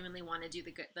just genuinely want to do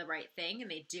the right thing, and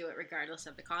they do it regardless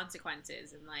of the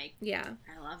consequences. And, like, yeah,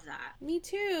 I love that. Me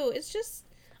too. It's just,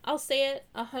 I'll say it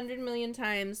 100 million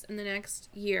times in the next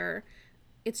year.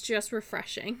 It's just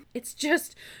refreshing. It's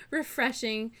just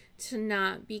refreshing to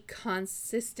not be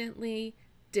consistently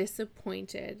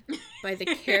disappointed by the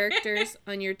characters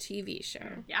on your TV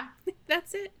show. Yeah.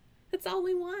 That's it. That's all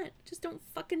we want. Just don't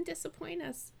fucking disappoint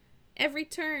us. Every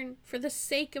turn for the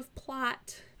sake of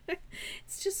plot.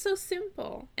 It's just so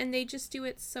simple. And they just do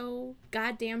it so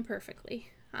goddamn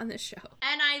perfectly on this show.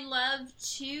 And I love,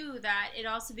 too, that it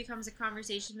also becomes a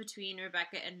conversation between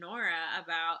Rebecca and Nora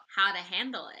about how to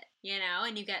handle it, you know?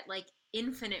 And you get, like,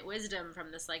 infinite wisdom from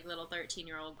this, like, little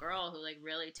 13-year-old girl who, like,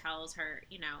 really tells her,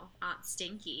 you know, Aunt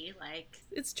Stinky, like...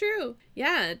 It's true.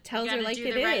 Yeah, it tells her like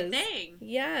it is. Right thing.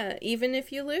 Yeah, even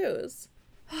if you lose.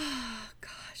 Oh,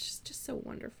 gosh, it's just so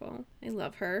wonderful. I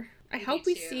love her. I hope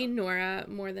we see Nora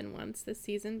more than once this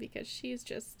season because she's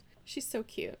so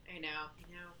cute. I know.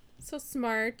 So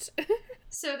smart.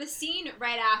 So the scene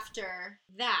right after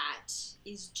that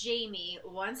is Jamie,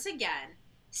 once again,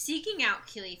 seeking out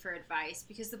Keely for advice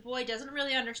because the boy doesn't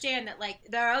really understand that, like,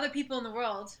 there are other people in the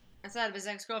world outside of his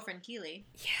ex-girlfriend, Keely.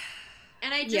 Yeah.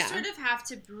 And I just sort of have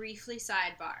to briefly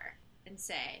sidebar and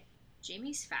say,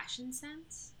 Jamie's fashion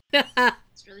sense,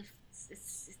 it's really,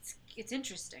 it's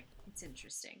interesting. It's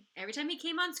interesting. Every time he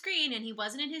came on screen and he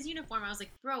wasn't in his uniform, I was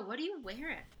like, bro, what are you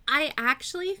wearing? I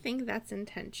actually think that's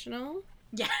intentional.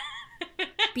 Yeah.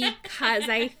 Because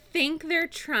I think they're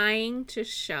trying to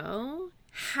show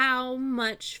how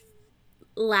much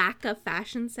lack of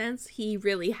fashion sense he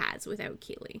really has without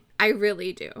Keely. I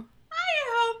really do. I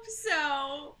hope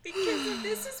so. Because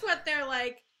this is what they're,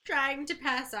 like, trying to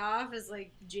pass off as,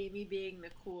 like, Jamie being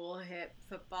the cool, hip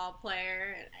football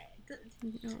player.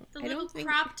 The little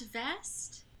cropped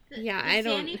vest? The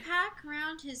fanny pack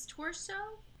around his torso?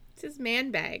 It's his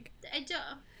man bag.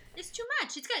 It's too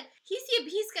much. He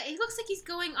looks like he's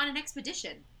going on an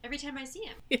expedition every time I see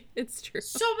him. It's true.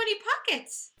 So many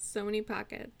pockets. So many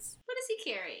pockets. What is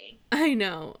he carrying? I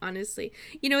know, honestly.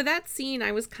 You know, that scene,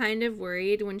 I was kind of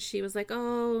worried when she was like,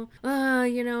 Sam's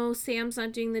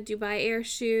not doing the Dubai air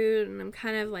shoot, and I'm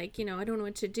kind of like, I don't know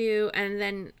what to do. And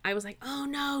then I was like, oh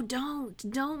no,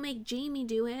 don't make Jamie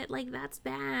do it. Like, that's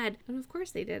bad. And of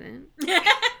course they didn't.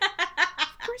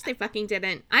 Of course they fucking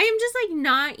didn't. I am just, like,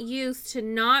 not used to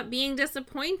not being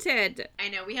disappointed. I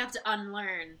know, we have to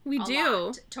unlearn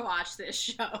to watch this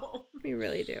show. We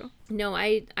really do. No,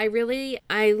 I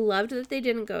loved that they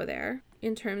didn't go there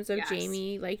in terms of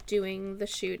Jamie, like, doing the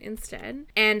shoot instead.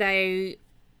 And I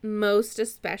most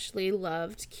especially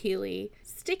loved Keely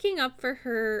sticking up for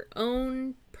her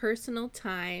own personal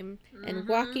time and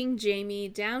walking Jamie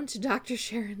down to Dr.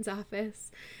 Sharon's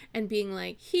office and being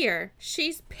like, here,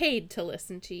 she's paid to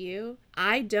listen to you.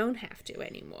 I don't have to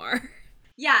anymore.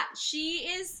 Yeah, she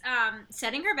is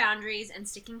setting her boundaries and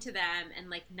sticking to them and,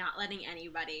 like, not letting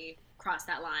anybody cross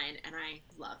that line, and I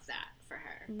love that for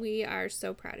her. We are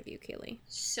so proud of you, Keely.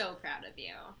 So proud of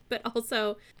you. But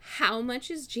also, how much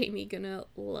is Jamie gonna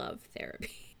love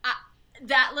therapy?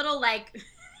 That little, like...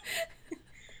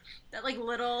 that, like,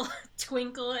 little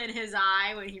twinkle in his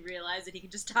eye when he realized that he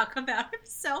could just talk about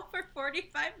himself for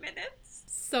 45 minutes.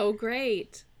 So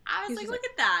great. I was like, look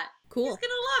at that. Cool. He's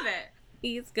gonna love it.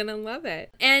 He's gonna love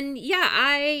it. And yeah,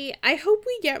 I hope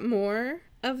we get more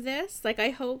of this. Like,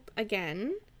 I hope,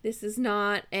 again, this is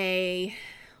not a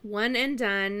one and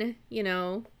done,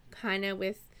 kind of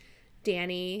with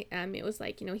Danny. It was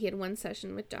like, he had one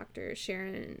session with Dr.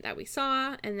 Sharon that we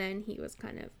saw, and then he was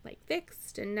kind of, like,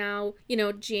 fixed. And now,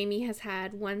 Jamie has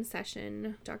had one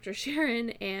session, Dr.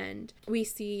 Sharon, and we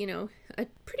see, a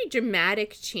pretty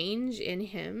dramatic change in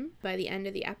him by the end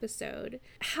of the episode.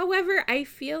 However, I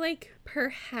feel like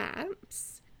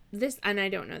perhaps this, and I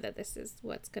don't know that this is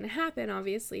what's going to happen,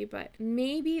 obviously, but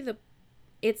maybe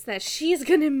it's that she's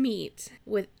going to meet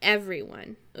with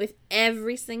everyone, with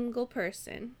every single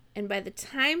person. And by the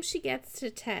time she gets to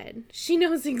Ted, she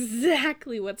knows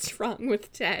exactly what's wrong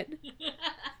with Ted.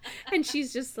 And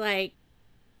she's just like,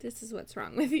 this is what's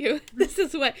wrong with you. This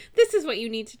is what you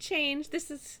need to change.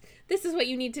 This is what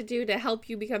you need to do to help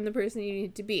you become the person you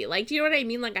need to be. Like, do you know what I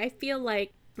mean? Like,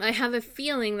 I have a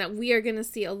feeling that we are going to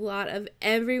see a lot of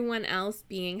everyone else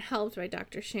being helped by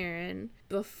Dr. Sharon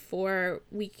before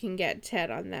we can get Ted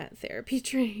on that therapy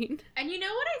train. And you know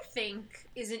what I think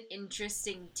is an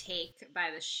interesting take by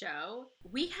the show?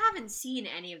 We haven't seen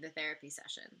any of the therapy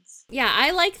sessions. Yeah,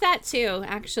 I like that too,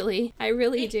 actually. I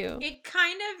really do. It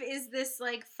kind of is this,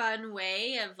 like, fun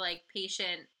way of, like,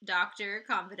 patient-doctor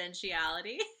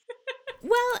confidentiality.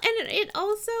 Well, and it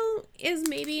also is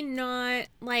maybe not,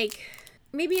 like...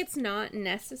 Maybe it's not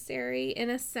necessary in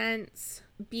a sense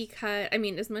because, I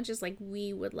mean, as much as, like,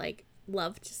 we would, like,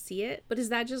 love to see it, but is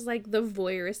that just, like, the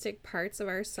voyeuristic parts of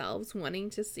ourselves wanting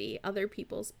to see other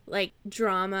people's, like,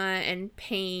 drama and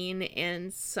pain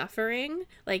and suffering?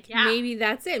 Like, maybe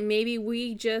that's it. Maybe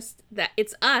we just, that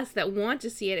it's us that want to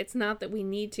see it. It's not that we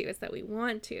need to, it's that we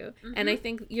want to. Mm-hmm. And I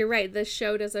think you're right. The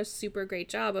show does a super great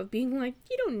job of being like,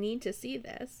 you don't need to see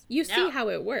this. You see how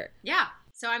it works. Yeah.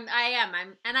 So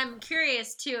I'm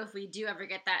curious too if we do ever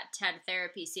get that Ted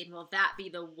therapy scene, will that be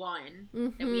the one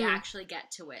that we actually get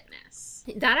to witness?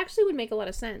 That actually would make a lot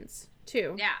of sense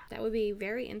too. Yeah. That would be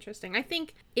very interesting. I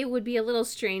think it would be a little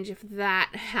strange if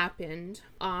that happened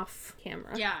off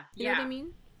camera. Yeah. You know what I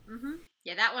mean? Mm-hmm.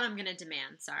 Yeah, that one I'm gonna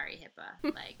demand. Sorry,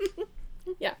 HIPAA. Like,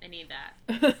 yeah. I need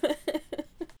that.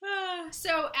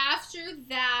 So after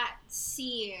that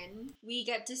scene, we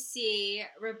get to see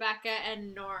Rebecca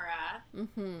and Nora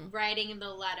writing the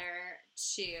letter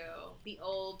to the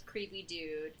old creepy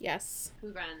dude. Yes.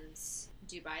 Who runs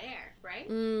Dubai Air, right?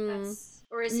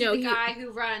 Or is he the guy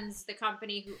who runs the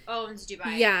company who owns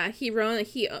Dubai? Yeah, he runs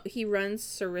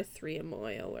Erythrium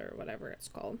Oil or whatever it's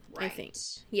called. Right. I think.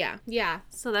 Yeah.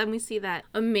 So then we see that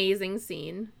amazing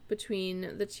scene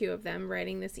between the two of them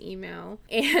writing this email.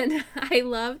 And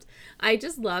I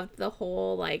just loved the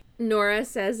whole, like, Nora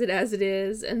says it as it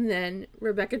is, and then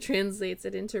Rebecca translates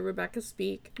it into Rebecca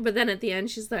speak. But then at the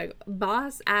end, she's like,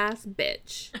 boss ass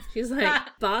bitch. She's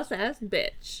like, boss ass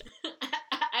bitch.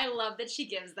 I love that she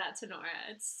gives that to Nora.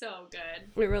 It's so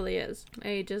good. It really is.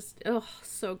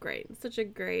 So great.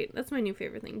 That's my new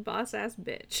favorite thing. Boss ass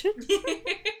bitch.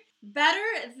 Better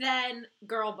than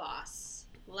girl boss.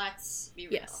 Let's be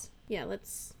real. Yes. Yeah,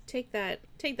 let's take that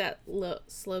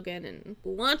slogan and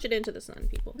launch it into the sun,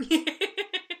 people.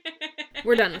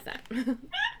 We're done with that.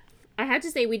 I have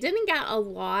to say, we didn't get a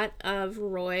lot of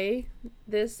Roy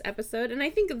this episode, and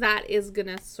I think that is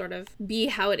gonna sort of be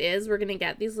how it is. We're gonna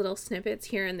get these little snippets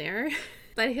here and there.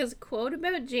 But his quote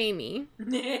about Jamie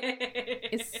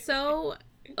is so...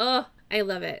 I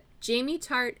love it. Jamie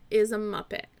Tart is a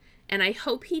Muppet, and I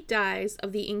hope he dies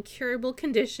of the incurable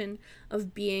condition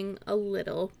of being a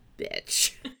little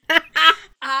bitch.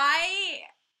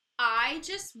 I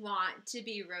just want to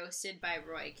be roasted by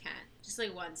Roy Kent, just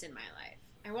like once in my life.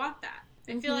 I want that.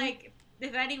 I feel like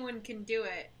if anyone can do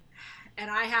it,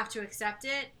 and I have to accept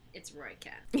it, it's Roy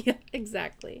Kent. Yeah,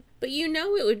 exactly. But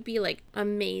it would be, like,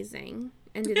 amazing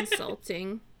and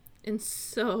insulting and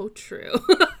so true.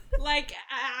 Like,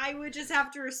 I would just have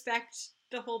to respect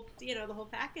the whole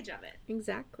package of it.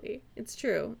 Exactly. It's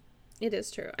true. It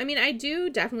is true. I mean, I do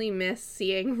definitely miss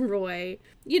seeing Roy,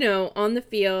 on the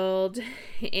field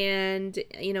and,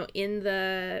 in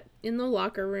the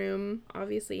locker room.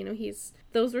 Obviously,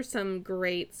 those were some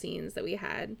great scenes that we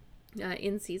had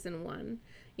in season 1,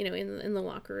 in the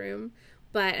locker room.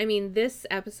 But, I mean, this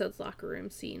episode's locker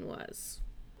room scene was,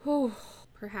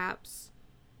 perhaps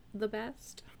the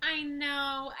best. I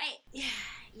know.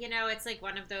 It's like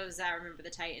one of those Remember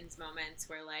the Titans moments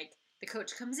where, like, the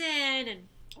coach comes in and,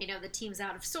 the team's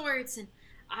out of sorts, and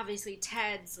obviously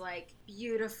Ted's, like,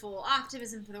 beautiful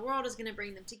optimism for the world is going to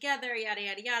bring them together, yada,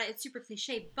 yada, yada. It's super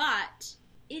cliche, but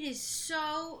it is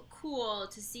so cool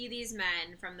to see these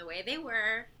men from the way they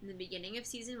were in the beginning of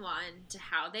season 1 to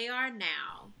how they are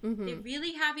now. Mm-hmm. They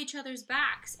really have each other's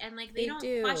backs, and, like, they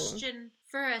don't question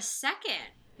for a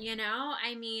second,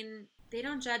 I mean... They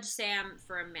don't judge Sam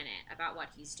for a minute about what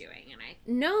he's doing,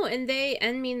 No, and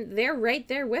they're right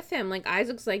there with him. Like,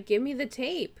 Isaac's like, give me the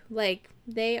tape. Like,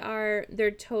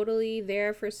 they're totally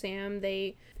there for Sam.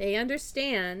 They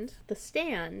understand the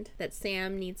stand that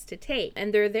Sam needs to take,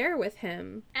 and they're there with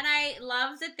him. And I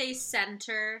love that they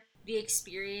center the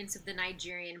experience of the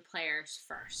Nigerian players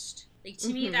first. Like,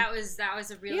 to me, that was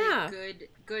a really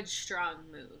good, strong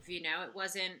move, It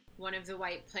wasn't one of the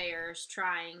white players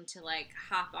trying to, like,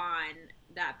 hop on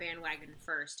that bandwagon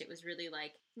first. It was really,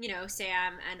 like,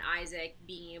 Sam and Isaac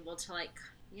being able to, like,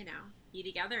 be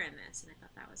together in this. And I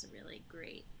thought that was a really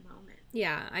great moment.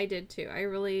 Yeah, I did too. I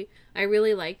really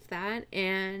liked that.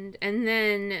 And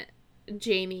then...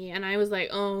 Jamie, and I was like,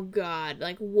 oh god,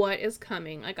 like, what is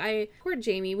coming? Like, poor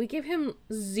Jamie, we give him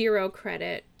 0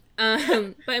 credit.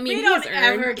 But I mean, we don't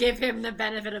ever give him the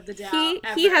benefit of the doubt.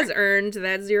 He has earned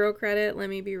that 0 credit, let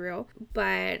me be real.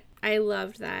 But I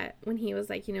loved that when he was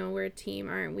like, we're a team,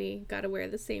 aren't we? Gotta wear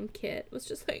the same kit. It was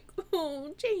just like,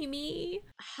 oh, Jamie.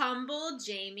 Humble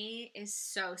Jamie is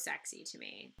so sexy to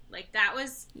me. Like, that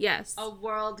was a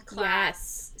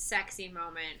world-class sexy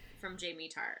moment from Jamie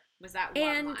Tart. Was that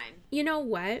one line. You know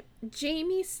what?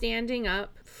 Jamie standing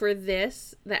up for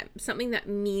something that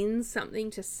means something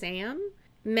to Sam,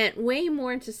 meant way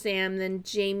more to Sam than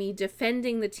Jamie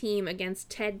defending the team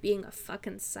against Ted being a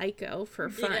fucking psycho for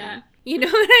fun. Yeah. You know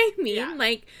what I mean? Yeah.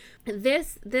 Like, it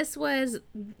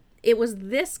was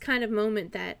this kind of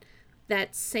moment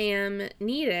that Sam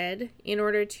needed in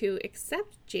order to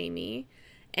accept Jamie,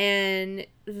 and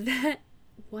that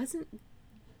wasn't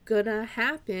gonna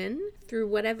happen through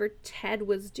whatever Ted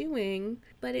was doing,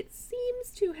 but it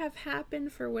seems to have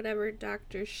happened for whatever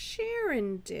Dr.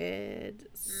 Sharon did.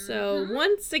 So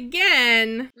once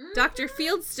again, Dr.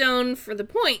 Fieldstone for the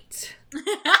point.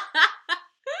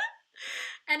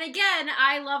 And again,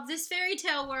 I love this fairy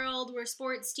tale world where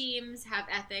sports teams have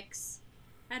ethics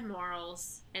and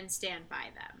morals and stand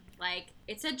by them. Like,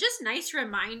 it's a just nice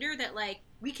reminder that, like,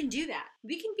 we can do that.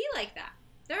 We can be like that.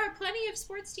 There are plenty of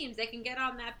sports teams that can get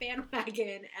on that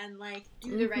bandwagon and, like,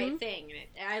 do the right thing.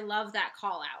 And I love that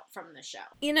call out from the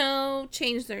show.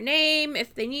 Change their name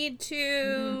if they need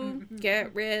to.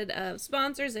 Get rid of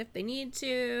sponsors if they need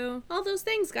to. All those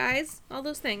things, guys. All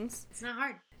those things. It's not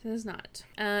hard. It is not.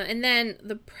 And then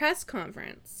the press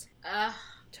conference.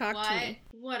 Talk to me.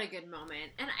 What a good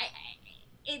moment. And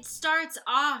it starts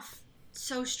off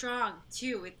so strong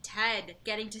too, with Ted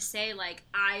getting to say, like,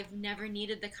 I've never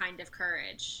needed the kind of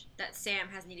courage that Sam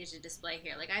has needed to display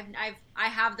here. Like, I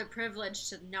have the privilege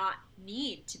to not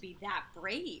need to be that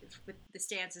brave with the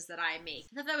stances that I make.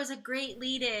 I thought that was a great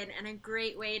lead-in and a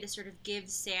great way to sort of give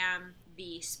Sam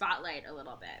the spotlight a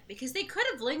little bit, because they could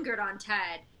have lingered on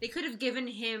Ted. They could have given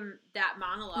him that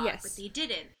monologue, but they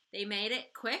didn't. They made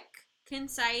it quick,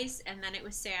 concise, and then it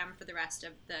was Sam for the rest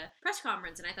of the press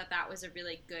conference, and I thought that was a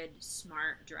really good,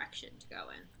 smart direction to go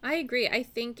in. I agree. I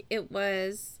think it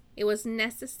was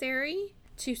necessary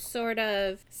to sort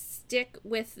of stick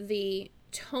with the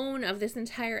tone of this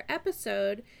entire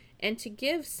episode and to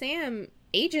give Sam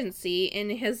agency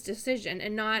in his decision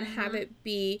and not have it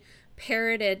be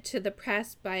parroted to the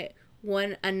press by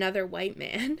another white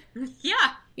man.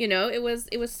 Yeah. You know, it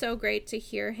was so great to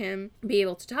hear him be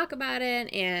able to talk about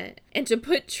it and to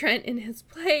put Trent in his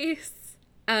place.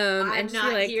 I'm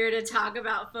not here to talk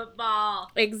about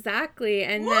football. Exactly.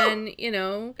 And then,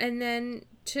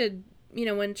 to,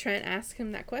 when Trent asked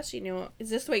him that question,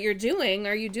 is this what you're doing?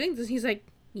 Are you doing this? He's like,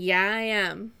 yeah, I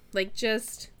am. Like,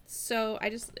 just so,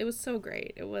 it was so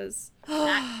great. It was.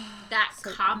 That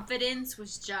so confidence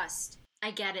was just,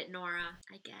 I get it, Nora.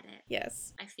 I get it.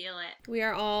 Yes. I feel it. We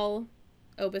are all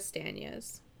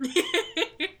Obastanias.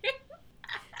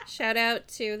 Shout out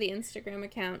to the Instagram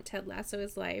account Ted Lasso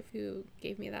is Life, who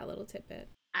gave me that little tidbit.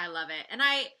 I love it. And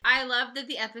I love that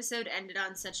the episode ended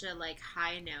on such a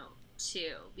high note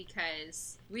too,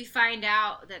 because we find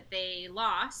out that they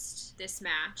lost this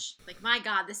match. Like, my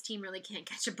God, this team really can't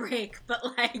catch a break. But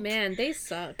man, they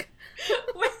suck.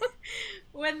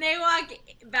 when they walk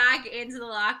back into the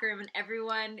locker room and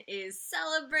everyone is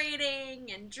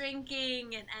celebrating and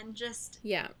drinking and just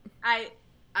I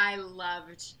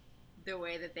loved the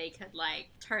way that they could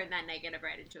turn that negative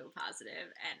right into a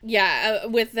positive.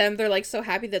 And with them, they're so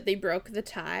happy that they broke the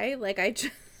tie.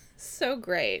 So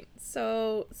great.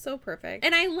 So perfect.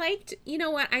 And I liked,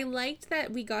 I liked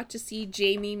that we got to see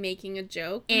Jamie making a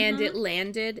joke and it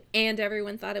landed and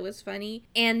everyone thought it was funny.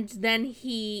 And then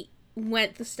he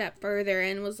went the step further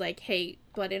and was like, hey,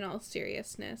 but in all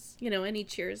seriousness, and he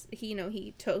cheers,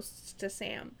 he toasts to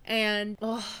Sam. And,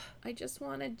 I just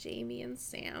wanted Jamie and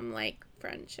Sam,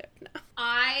 friendship now.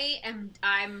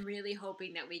 I'm really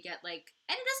hoping that we get and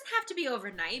it doesn't have to be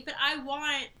overnight, but I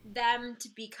want them to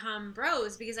become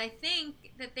bros, because I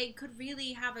think that they could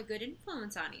really have a good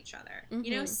influence on each other.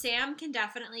 Sam can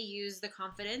definitely use the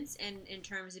confidence in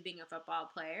terms of being a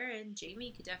football player, and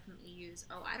Jamie could definitely use,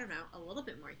 a little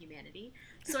bit more humanity.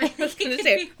 So I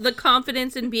think the confidence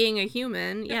in being a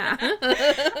human, yeah. I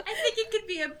think it could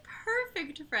be a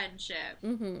perfect friendship.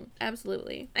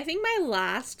 Absolutely. I think my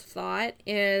last thought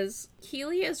is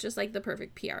Keely is just the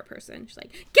perfect PR person. She's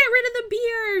like, get rid of the beers!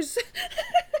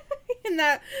 In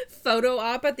that photo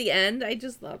op at the end, I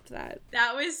just loved that.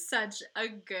 That was such a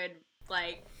good,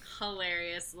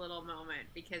 hilarious little moment,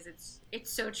 because it's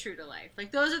so true to life.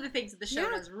 Those are the things that the show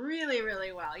does really,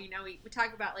 really well. We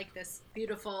talk about this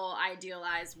beautiful,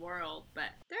 idealized world,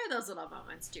 but there are those little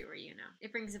moments too where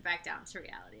it brings it back down to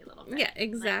reality a little bit. Yeah,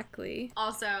 exactly.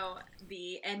 Also,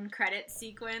 the end credit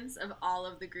sequence of all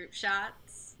of the group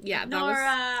shots. Yeah, that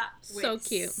Nora was so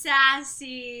cute.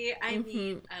 Sassy. I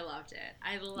mean, I loved it.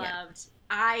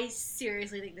 I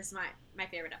seriously think this is my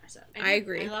favorite episode. I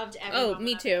agree. I loved every moment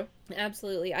me too.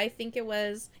 Absolutely. I think it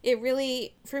was a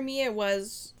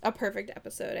perfect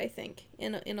episode, I think,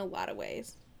 in a lot of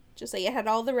ways. Just it had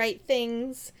all the right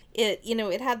things. It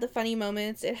had the funny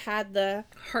moments. It had the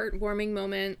heartwarming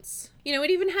moments. It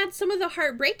even had some of the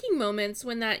heartbreaking moments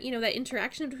when that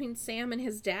interaction between Sam and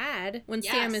his dad, when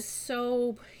Sam is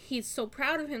he's so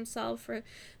proud of himself for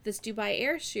this Dubai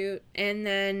air shoot, and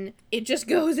then it just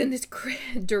goes in this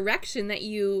direction that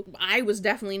I was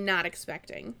definitely not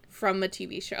expecting from a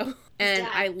TV show. And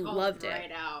I loved it.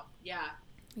 Right out. Yeah.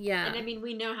 Yeah. And I mean,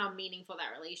 we know how meaningful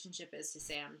that relationship is to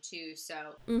Sam too,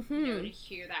 so to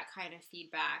hear that kind of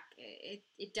feedback,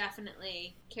 it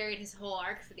definitely carried his whole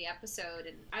arc for the episode.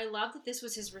 And I love that this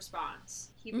was his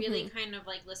response. He really kind of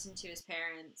listened to his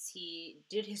parents. He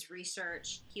did his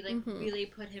research. He really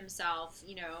put himself,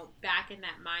 back in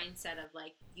that mindset of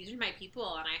these are my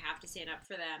people and I have to stand up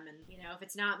for them. And if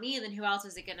it's not me, then who else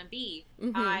is it gonna be?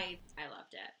 I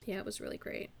loved it. Yeah, it was really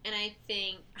great. And I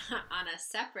think on a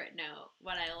separate note,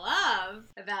 what I love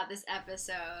about this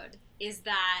episode is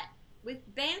that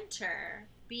with Banter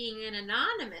being an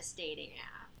anonymous dating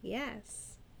app.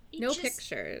 Yes. No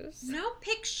pictures. No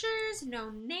pictures, no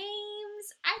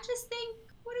names. I just think,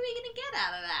 what are we going to get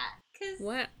out of that?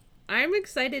 What? I'm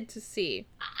excited to see.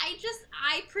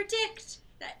 I predict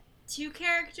that 2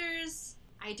 characters.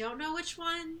 I don't know which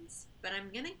ones, but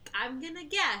I'm gonna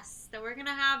guess that we're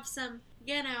gonna have some,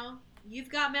 you've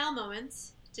got mail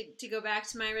moments. To go back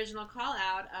to my original call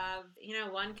out of,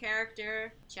 one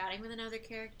character chatting with another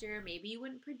character. Maybe you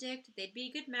wouldn't predict they'd be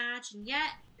a good match, and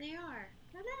yet they are.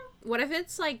 I don't know. What if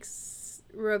it's like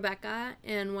Rebecca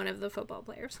and one of the football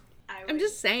players? I'm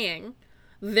just saying.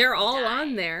 They're all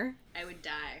on there. I would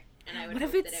die. And I would What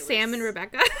if it's Sam and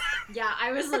Rebecca? Yeah,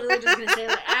 I was literally just going to say,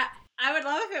 I would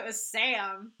love if it was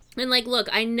Sam. And, look,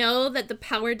 I know that the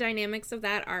power dynamics of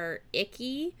that are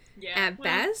icky at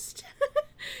best.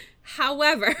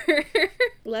 However,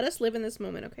 let us live in this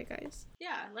moment, okay, guys?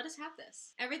 Yeah, let us have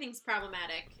this. Everything's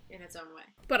problematic in its own way.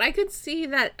 But I could see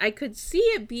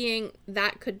it being,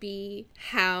 that could be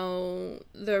how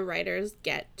the writers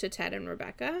get to Ted and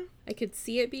Rebecca. I could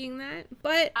see it being that,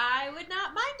 but I would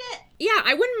not mind it. Yeah,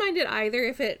 I wouldn't mind it either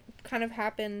if it kind of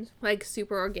happened,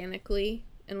 super organically.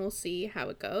 And we'll see how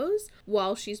it goes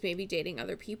while she's maybe dating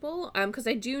other people. Because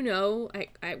I do know,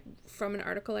 I from an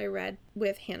article I read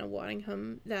with Hannah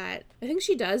Waddingham, that I think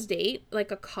she does date, a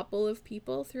couple of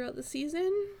people throughout the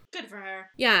season. Good for her.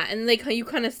 Yeah, and, you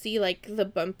kind of see, the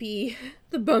bumpy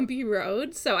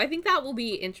road. So I think that will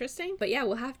be interesting. But yeah,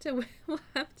 we'll have to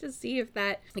see if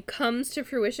that comes to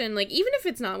fruition. Even if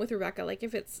it's not with Rebecca,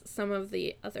 if it's some of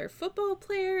the other football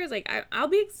players, I'll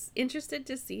be interested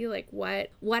to see,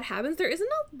 what happens. There isn't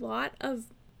a lot of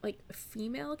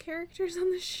female characters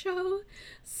on the show,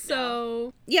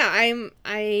 so yeah,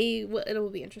 it'll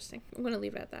be interesting. I'm gonna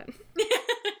leave it at that. I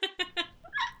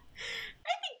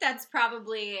think that's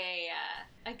probably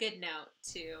a good note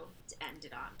to end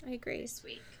it on. I agree. This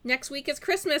week. Next week is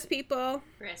Christmas, people.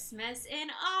 Christmas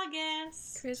in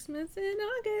August. Christmas in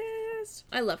August.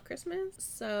 I love Christmas,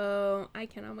 so I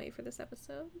cannot wait for this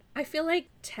episode. I feel like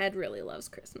Ted really loves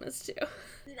Christmas, too.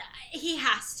 He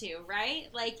has to, right?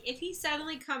 If he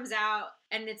suddenly comes out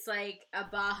and it's a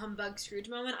bah humbug Scrooge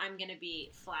moment, I'm gonna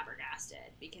be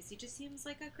flabbergasted because he just seems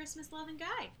like a Christmas-loving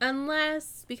guy.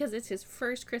 Unless, because it's his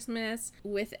first Christmas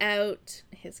without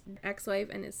his ex-wife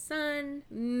and his son,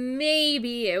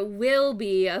 maybe it will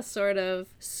be a sort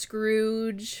of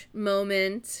Scrooge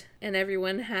moment and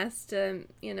everyone has to,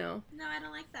 No, I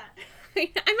don't like that. I'm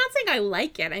not saying I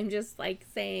like it. I'm just like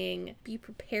saying be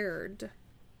prepared,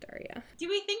 Daria. Do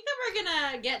we think that we're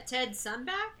gonna get Ted's son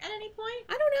back at any point?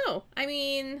 I don't know. I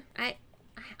mean, I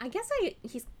guess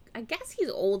he's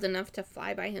old enough to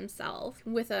fly by himself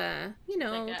with a,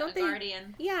 don't they?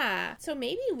 Guardian. Yeah. So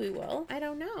maybe we will. I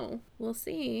don't know. We'll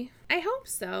see. I hope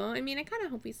so. I mean, I kind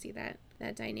of hope we see that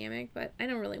dynamic, but I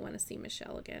don't really want to see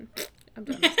Michelle again. I'm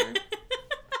done with her.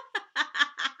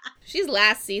 She's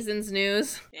last season's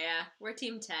news. Yeah, we're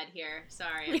Team Ted here.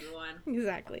 Sorry, everyone.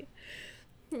 Exactly.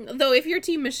 Though, if you're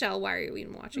Team Michelle, why are you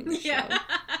even watching the show?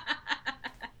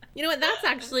 You know what? That's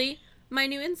actually my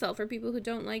new insult for people who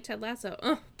don't like Ted Lasso.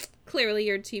 Oh, clearly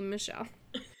you're Team Michelle.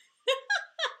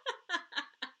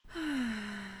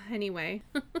 Anyway.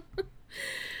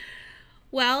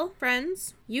 Well,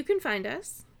 friends, you can find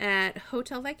us at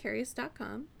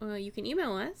hotelvicarious.com. You can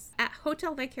email us at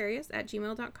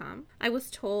hotelvicarious@gmail.com. I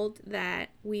was told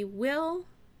that we will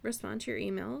respond to your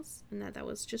emails and that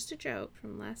was just a joke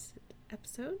from last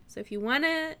episode. So if you want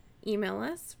to email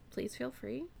us, please feel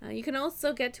free. You can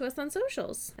also get to us on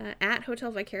socials at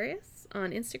Hotel Vicarious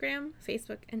on Instagram,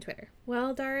 Facebook, and Twitter.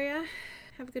 Well, Daria,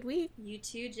 have a good week. You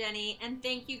too, Jenny. And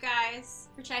thank you guys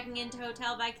for checking into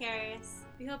Hotel Vicarious.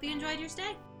 We hope you enjoyed your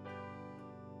stay.